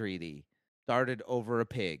peace treaty, started over a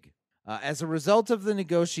pig. As a result of the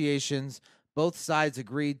negotiations, both sides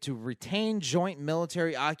agreed to retain joint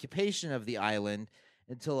military occupation of the island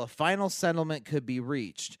until a final settlement could be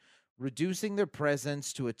reached, reducing their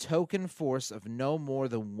presence to a token force of no more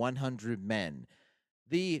than 100 men.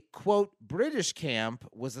 The, quote, British camp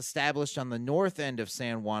was established on the north end of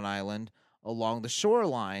San Juan Island along the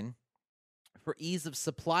shoreline for ease of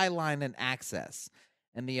supply line and access,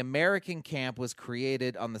 and the American camp was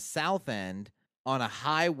created on the south end on a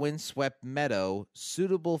high windswept meadow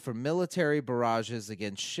suitable for military barrages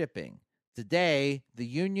against shipping. Today, the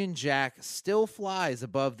Union Jack still flies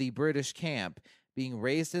above the British camp, being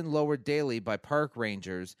raised and lowered daily by park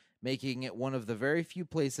rangers, making it one of the very few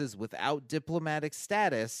places without diplomatic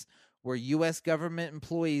status where U.S. government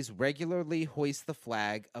employees regularly hoist the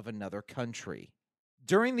flag of another country.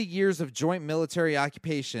 During the years of joint military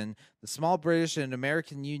occupation, the small British and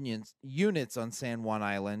American units on San Juan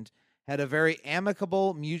Island had a very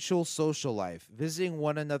amicable, mutual social life, visiting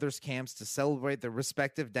one another's camps to celebrate their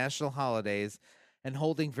respective national holidays and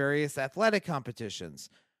holding various athletic competitions.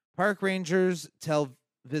 Park rangers tell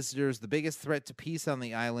visitors the biggest threat to peace on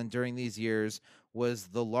the island during these years was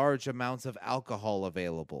the large amounts of alcohol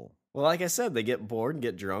available. Well, like I said, they get bored and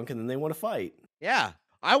get drunk, and then they want to fight. Yeah.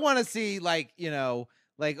 I want to see,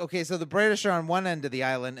 okay, so the British are on one end of the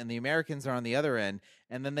island and the Americans are on the other end,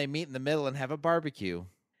 and then they meet in the middle and have a barbecue.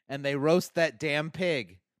 And they roast that damn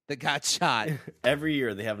pig that got shot. Every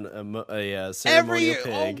year they have a ceremonial Every year.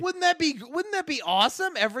 pig. Oh, wouldn't that be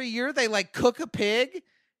awesome? Every year they cook a pig,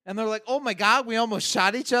 and they're like, "Oh my god, we almost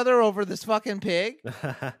shot each other over this fucking pig."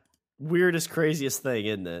 Weirdest, craziest thing,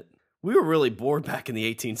 isn't it? We were really bored back in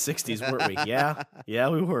the 1860s, weren't we? Yeah,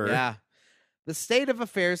 we were. Yeah. The state of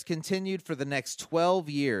affairs continued for the next 12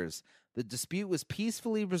 years. The dispute was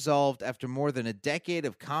peacefully resolved after more than a decade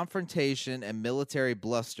of confrontation and military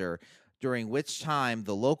bluster, during which time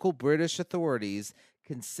the local British authorities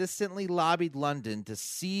consistently lobbied London to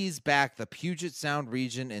seize back the Puget Sound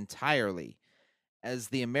region entirely, as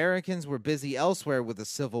the Americans were busy elsewhere with the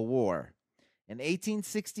Civil War. In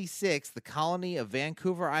 1866, the colony of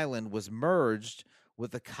Vancouver Island was merged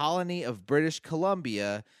with the colony of British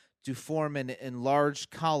Columbia to form an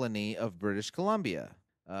enlarged colony of British Columbia.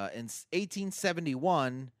 In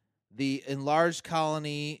 1871, The enlarged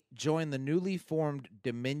colony joined the newly formed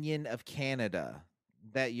Dominion of Canada.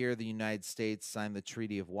 That year, the United States signed the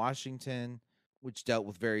Treaty of Washington, which dealt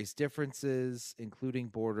with various differences, including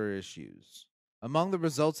border issues. Among the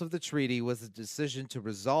results of the treaty was a decision to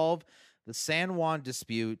resolve the San Juan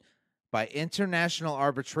dispute by international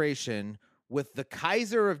arbitration, with the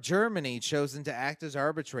Kaiser of Germany chosen to act as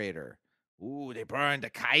arbitrator. Ooh, they burned the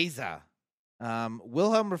Kaiser.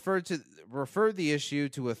 Wilhelm referred the issue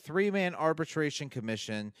to a 3-man arbitration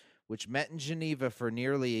commission, which met in Geneva for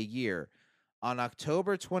nearly a year. On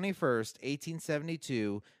October 21st,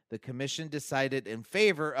 1872, the commission decided in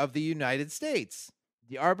favor of the United States.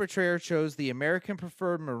 The arbitrator chose the American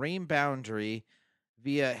preferred marine boundary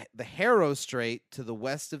via the Harrow Strait to the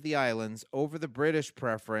west of the islands over the British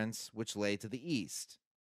preference, which lay to the east.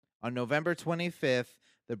 On November 25th,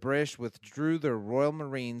 the British withdrew their Royal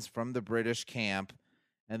Marines from the British camp,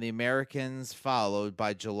 and the Americans followed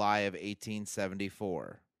by July of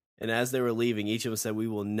 1874. And as they were leaving, each of us said, "We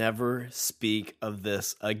will never speak of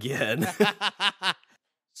this again."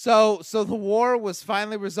 So the war was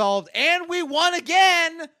finally resolved, and we won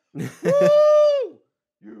again! Woo!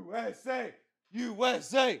 USA!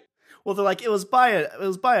 USA! Well, they're like, it was by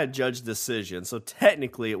a judge decision, so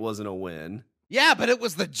technically it wasn't a win. Yeah, but it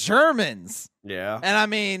was the Germans. Yeah. And I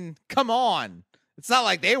mean, come on. It's not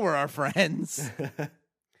like they were our friends.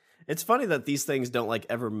 It's funny that these things don't like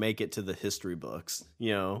ever make it to the history books,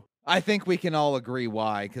 you know? I think we can all agree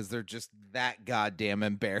why, because they're just that goddamn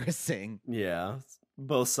embarrassing. Yeah.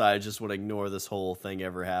 Both sides just want to ignore this whole thing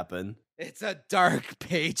ever happened. It's a dark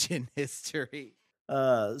page in history.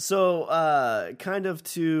 So kind of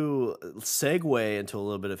to segue into a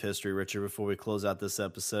little bit of history, Richard, before we close out this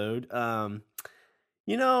episode.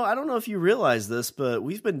 You know, I don't know if you realize this, but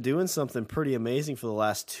we've been doing something pretty amazing for the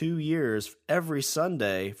last 2 years, every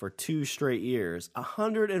Sunday for 2 straight years,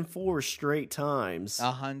 104 straight times.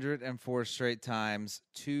 104 straight times,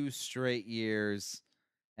 2 straight years,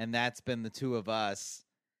 and that's been the two of us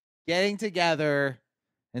getting together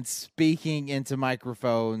and speaking into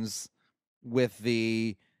microphones with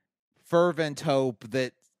the fervent hope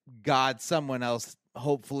that someone else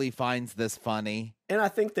hopefully finds this funny. And I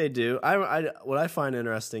think they do. What I find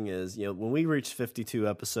interesting is, you know, when we reached 52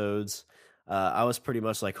 episodes, I was pretty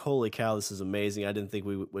much like, holy cow, this is amazing. I didn't think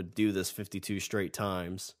we would do this 52 straight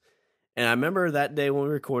times. And I remember that day when we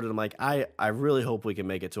recorded, I'm like, I really hope we can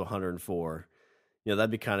make it to 104. You know,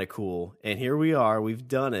 that'd be kind of cool. And here we are. We've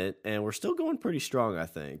done it, and we're still going pretty strong, I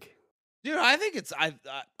think. Dude, I think it's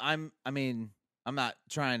I'm not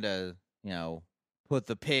trying to, you know, put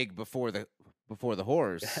the pig before the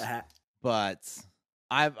horse, but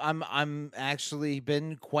I'm actually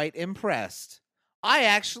been quite impressed. I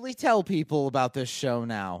actually tell people about this show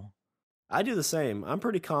now. I do the same. I'm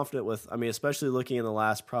pretty confident especially looking in the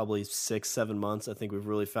last probably 6-7 months, I think we've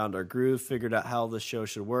really found our groove, figured out how this show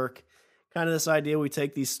should work. Kind of this idea, we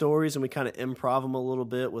take these stories and we kind of improv them a little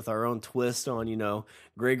bit with our own twist on, you know,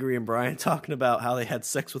 Gregory and Brian talking about how they had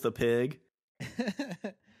sex with a pig.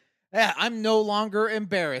 Yeah, I'm no longer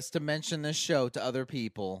embarrassed to mention this show to other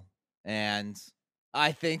people. And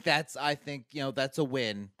I think that's a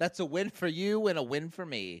win. That's a win for you and a win for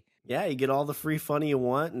me. Yeah, you get all the free funny you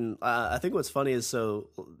want. And I think what's funny is,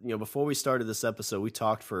 before we started this episode, we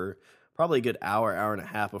talked for probably a good hour and a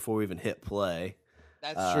half before we even hit play.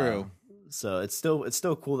 That's true. So it's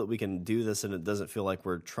still cool that we can do this and it doesn't feel like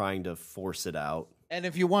we're trying to force it out. And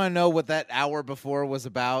if you want to know what that hour before was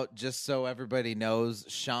about, just so everybody knows,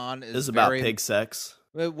 Sean is about pig sex.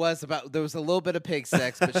 There was a little bit of pig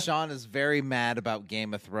sex, but Sean is very mad about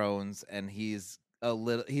Game of Thrones, and he's a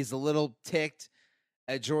little ticked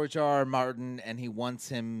at George R.R. Martin, and he wants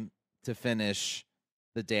him to finish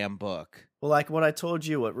the damn book. Well, like what I told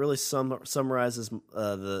you, what really summarizes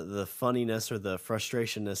the funniness or the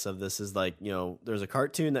frustrationness of this is, like, you know, there's a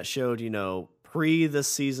cartoon that showed, you know, pre this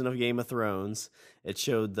season of Game of Thrones. It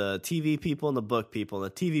showed the TV people and the book people.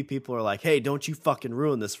 And the TV people are like, hey, don't you fucking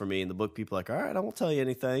ruin this for me. And the book people are like, all right, I won't tell you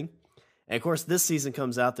anything. And of course, this season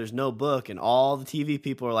comes out, there's no book, and all the TV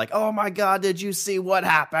people are like, oh my God, did you see what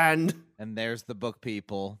happened? And there's the book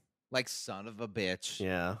people. Like, son of a bitch.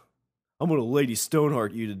 Yeah. I'm going to Lady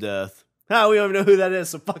Stoneheart you to death. We don't even know who that is,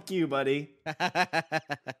 so fuck you, buddy.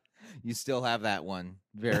 You still have that one.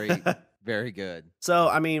 Very, very good. So,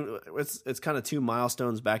 I mean, it's kind of 2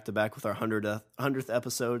 milestones back to back with our 100th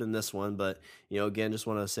episode and this one. But, you know, again, just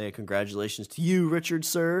want to say congratulations to you, Richard,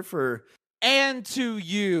 sir, for... And to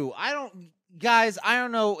you. I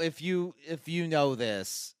don't know if you know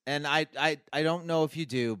this, and I don't know if you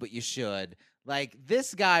do, but you should. Like,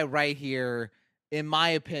 this guy right here, in my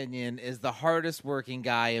opinion, is the hardest working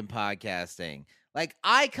guy in podcasting. Like,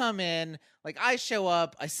 I come in, like, I show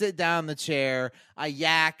up, I sit down in the chair, I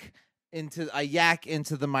yak into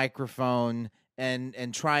the microphone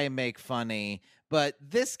and try and make funny. But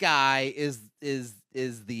this guy is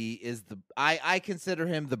the I consider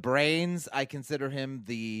him the brains. I consider him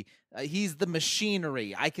he's the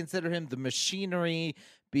machinery. I consider him the machinery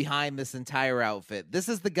behind this entire outfit. This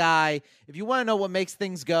is the guy. If you want to know what makes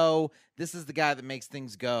things go, this is the guy that makes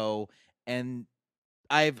things go. And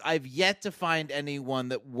I've yet to find anyone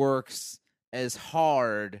that works as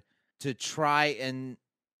hard to try and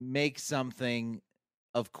make something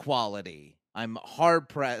of quality. I'm hard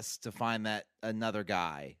pressed to find that another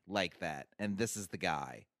guy like that. And this is the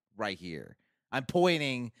guy right here. I'm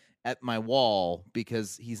pointing at my wall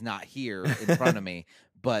because he's not here in front of me,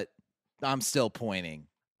 but I'm still pointing.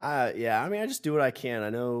 Yeah, I mean, I just do what I can. I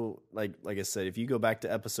know, like I said, if you go back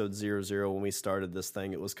to episode 00 when we started this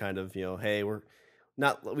thing, it was kind of, hey, we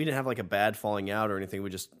didn't have like a bad falling out or anything. We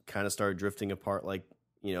just kind of started drifting apart like,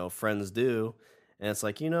 friends do. And it's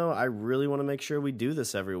like, I really want to make sure we do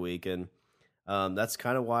this every week. And that's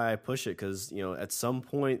kind of why I push it. Cause at some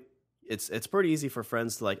point it's pretty easy for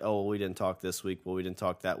friends to like, oh, well, we didn't talk this week. Well, we didn't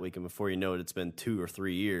talk that week. And before you know it, it's been 2 or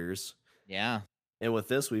 3 years. Yeah. And with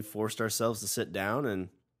this, we've forced ourselves to sit down and,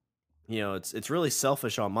 it's really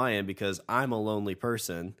selfish on my end because I'm a lonely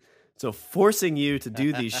person. So forcing you to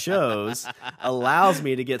do these shows allows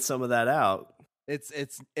me to get some of that out.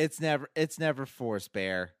 It's never forced,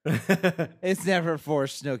 Bear. It's never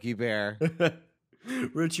forced, Snooky Bear.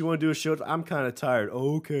 Rich, you want to do a show? I'm kind of tired.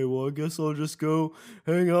 Oh, okay, well, I guess I'll just go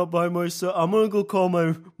hang out by myself. I'm going to go call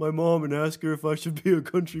my mom and ask her if I should be a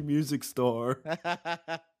country music star.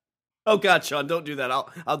 Oh, God, Sean, don't do that.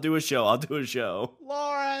 I'll do a show.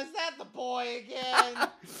 Laura, is that the boy again?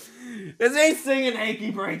 Is he singing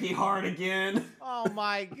Achy Breaky Heart again? Oh,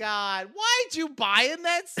 my God. Why'd you buy him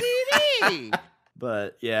that CD?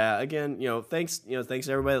 But yeah, again, thanks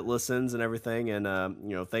to everybody that listens and everything.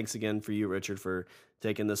 And, thanks again for you, Richard, for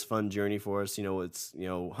taking this fun journey for us. It's,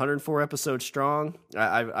 104 episodes strong.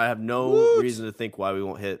 I have no reason to think why we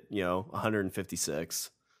won't hit, 156.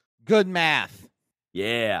 Good math.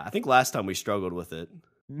 Yeah. I think last time we struggled with it.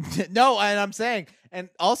 No, and I'm saying, and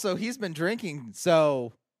also he's been drinking.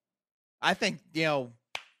 So I think,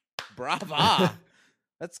 brava.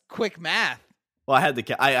 That's quick math. Well, I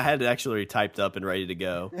had it actually typed up and ready to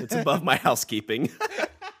go. It's above my housekeeping.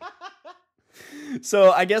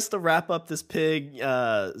 So I guess to wrap up this pig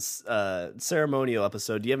ceremonial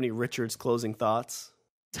episode, do you have any Richard's closing thoughts?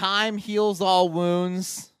 Time heals all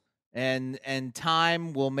wounds, and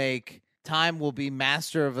time will be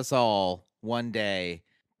master of us all one day.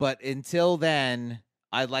 But until then,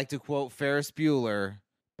 I'd like to quote Ferris Bueller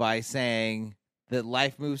by saying that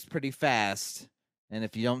life moves pretty fast. And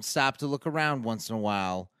if you don't stop to look around once in a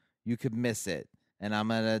while, you could miss it. And I'm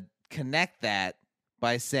going to connect that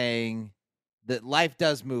by saying that life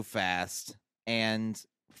does move fast. And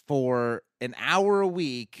for an hour a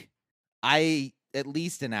week, at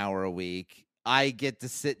least an hour a week, I get to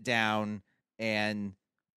sit down and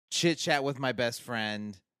chit-chat with my best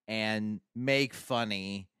friend and make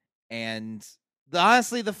funny. And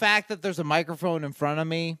honestly, the fact that there's a microphone in front of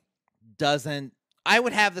me I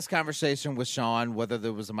would have this conversation with Sean whether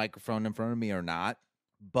there was a microphone in front of me or not.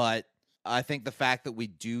 But I think the fact that we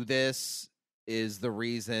do this is the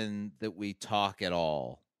reason that we talk at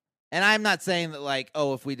all. And I'm not saying that like,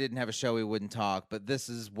 oh, if we didn't have a show, we wouldn't talk. But this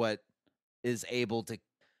is what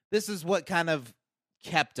kind of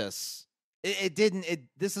kept us.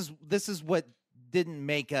 This is what didn't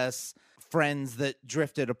make us friends that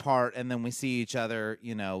drifted apart. And then we see each other,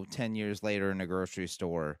 10 years later in a grocery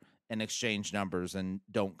store and exchange numbers and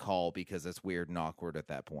don't call because it's weird and awkward at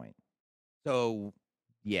that point. So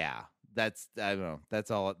yeah, I don't know. That's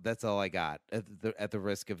all I got at the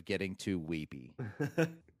risk of getting too weepy.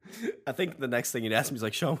 I think the next thing you'd ask me is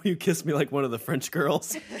like, Sean, will you kiss me like one of the French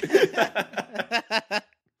girls?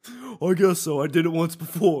 I guess so. I did it once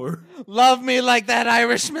before. Love me like that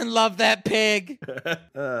Irishman loved that pig.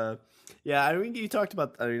 Yeah, I mean, you talked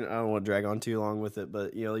about, I don't want to drag on too long with it,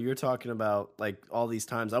 but, you're talking about, like, all these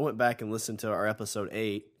times. I went back and listened to our episode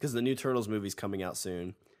 8, because the new Turtles movie's coming out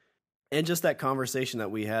soon. And just that conversation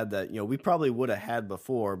that we had that, we probably would have had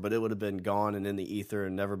before, but it would have been gone and in the ether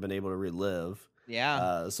and never been able to relive.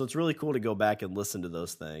 Yeah. So it's really cool to go back and listen to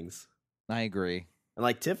those things. I agree. And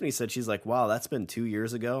like Tiffany said, she's like, wow, that's been 2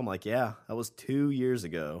 years ago. I'm like, yeah, that was 2 years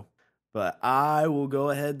ago. But I will go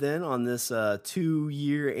ahead then on this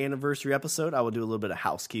 2-year anniversary episode. I will do a little bit of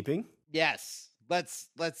housekeeping. Yes. Let's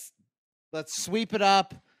sweep it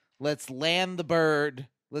up. Let's land the bird.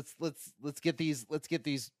 Let's get these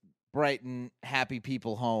bright and happy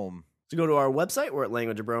people home. So go to our website. We're at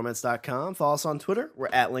languageofbromance.com. Follow us on Twitter. We're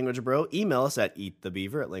at languageofbro. Email us at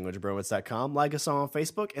eatthebeaver@languageofbromance.com. Like us on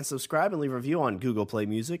Facebook and subscribe and leave a review on Google Play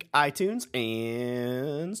Music, iTunes,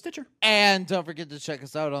 and Stitcher. And don't forget to check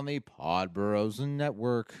us out on the Podburrows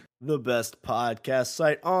Network, the best podcast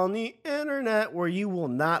site on the internet, where you will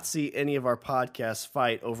not see any of our podcasts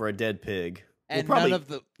fight over a dead pig. And none of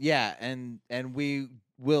the and we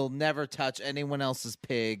will never touch anyone else's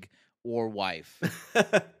pig or wife.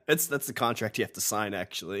 That's the contract you have to sign,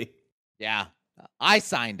 actually. Yeah, I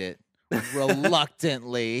signed it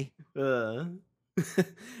reluctantly. And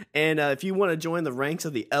if you want to join the ranks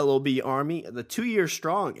of the LOBarmy, the 2-year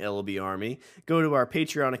strong LOBarmy, go to our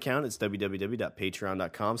Patreon account. It's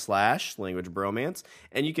www.patreon.com/languagebromance,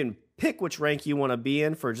 and you can pick which rank you want to be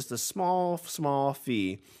in for just a small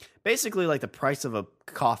fee. Basically like the price of a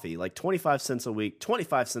coffee, like 25 cents a week,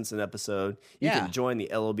 25 cents an episode. You can join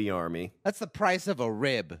the LOBarmy. That's the price of a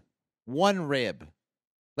rib. One rib.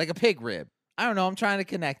 Like a pig rib. I don't know. I'm trying to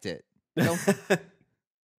connect it. Don't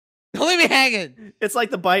leave me hanging. It's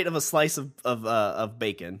like the bite of a slice of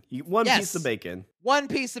bacon. One piece of bacon. One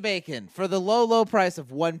piece of bacon for the low price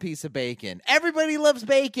of one piece of bacon. Everybody loves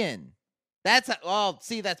bacon. That's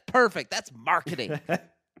perfect. That's marketing.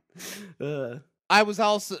 I was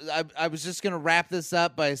just going to wrap this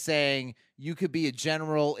up by saying you could be a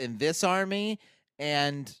general in this army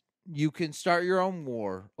and you can start your own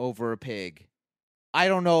war over a pig. I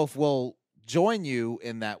don't know if we'll join you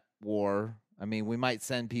in that war. I mean, we might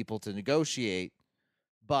send people to negotiate,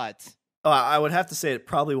 but... I would have to say it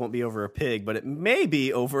probably won't be over a pig, but it may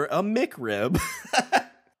be over a McRib.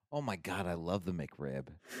 Oh my God, I love the McRib.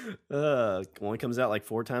 Only comes out like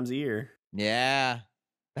 4 times a year. Yeah.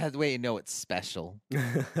 That's the way you know it's special. All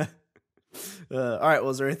right.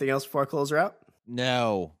 Well, is there anything else before I close her out?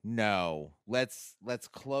 No. Let's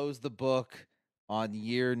close the book on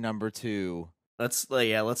year number 2.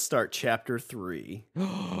 Let's start chapter 3.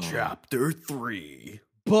 Chapter 3.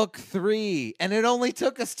 Book 3. And it only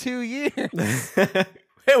took us 2 years. Hey,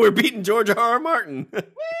 we're beating George R.R. Martin.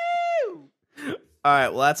 Woo! All right.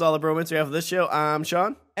 Well, that's all the bromance we have for this show. I'm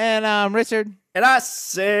Sean. And I'm Richard. And I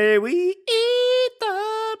say we eat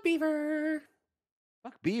the beaver.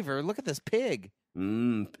 Fuck beaver. Look at this pig.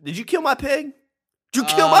 Did you kill my pig? Did you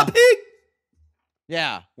kill my pig?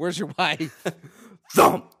 Yeah. Where's your wife?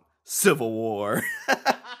 Thump. Civil War.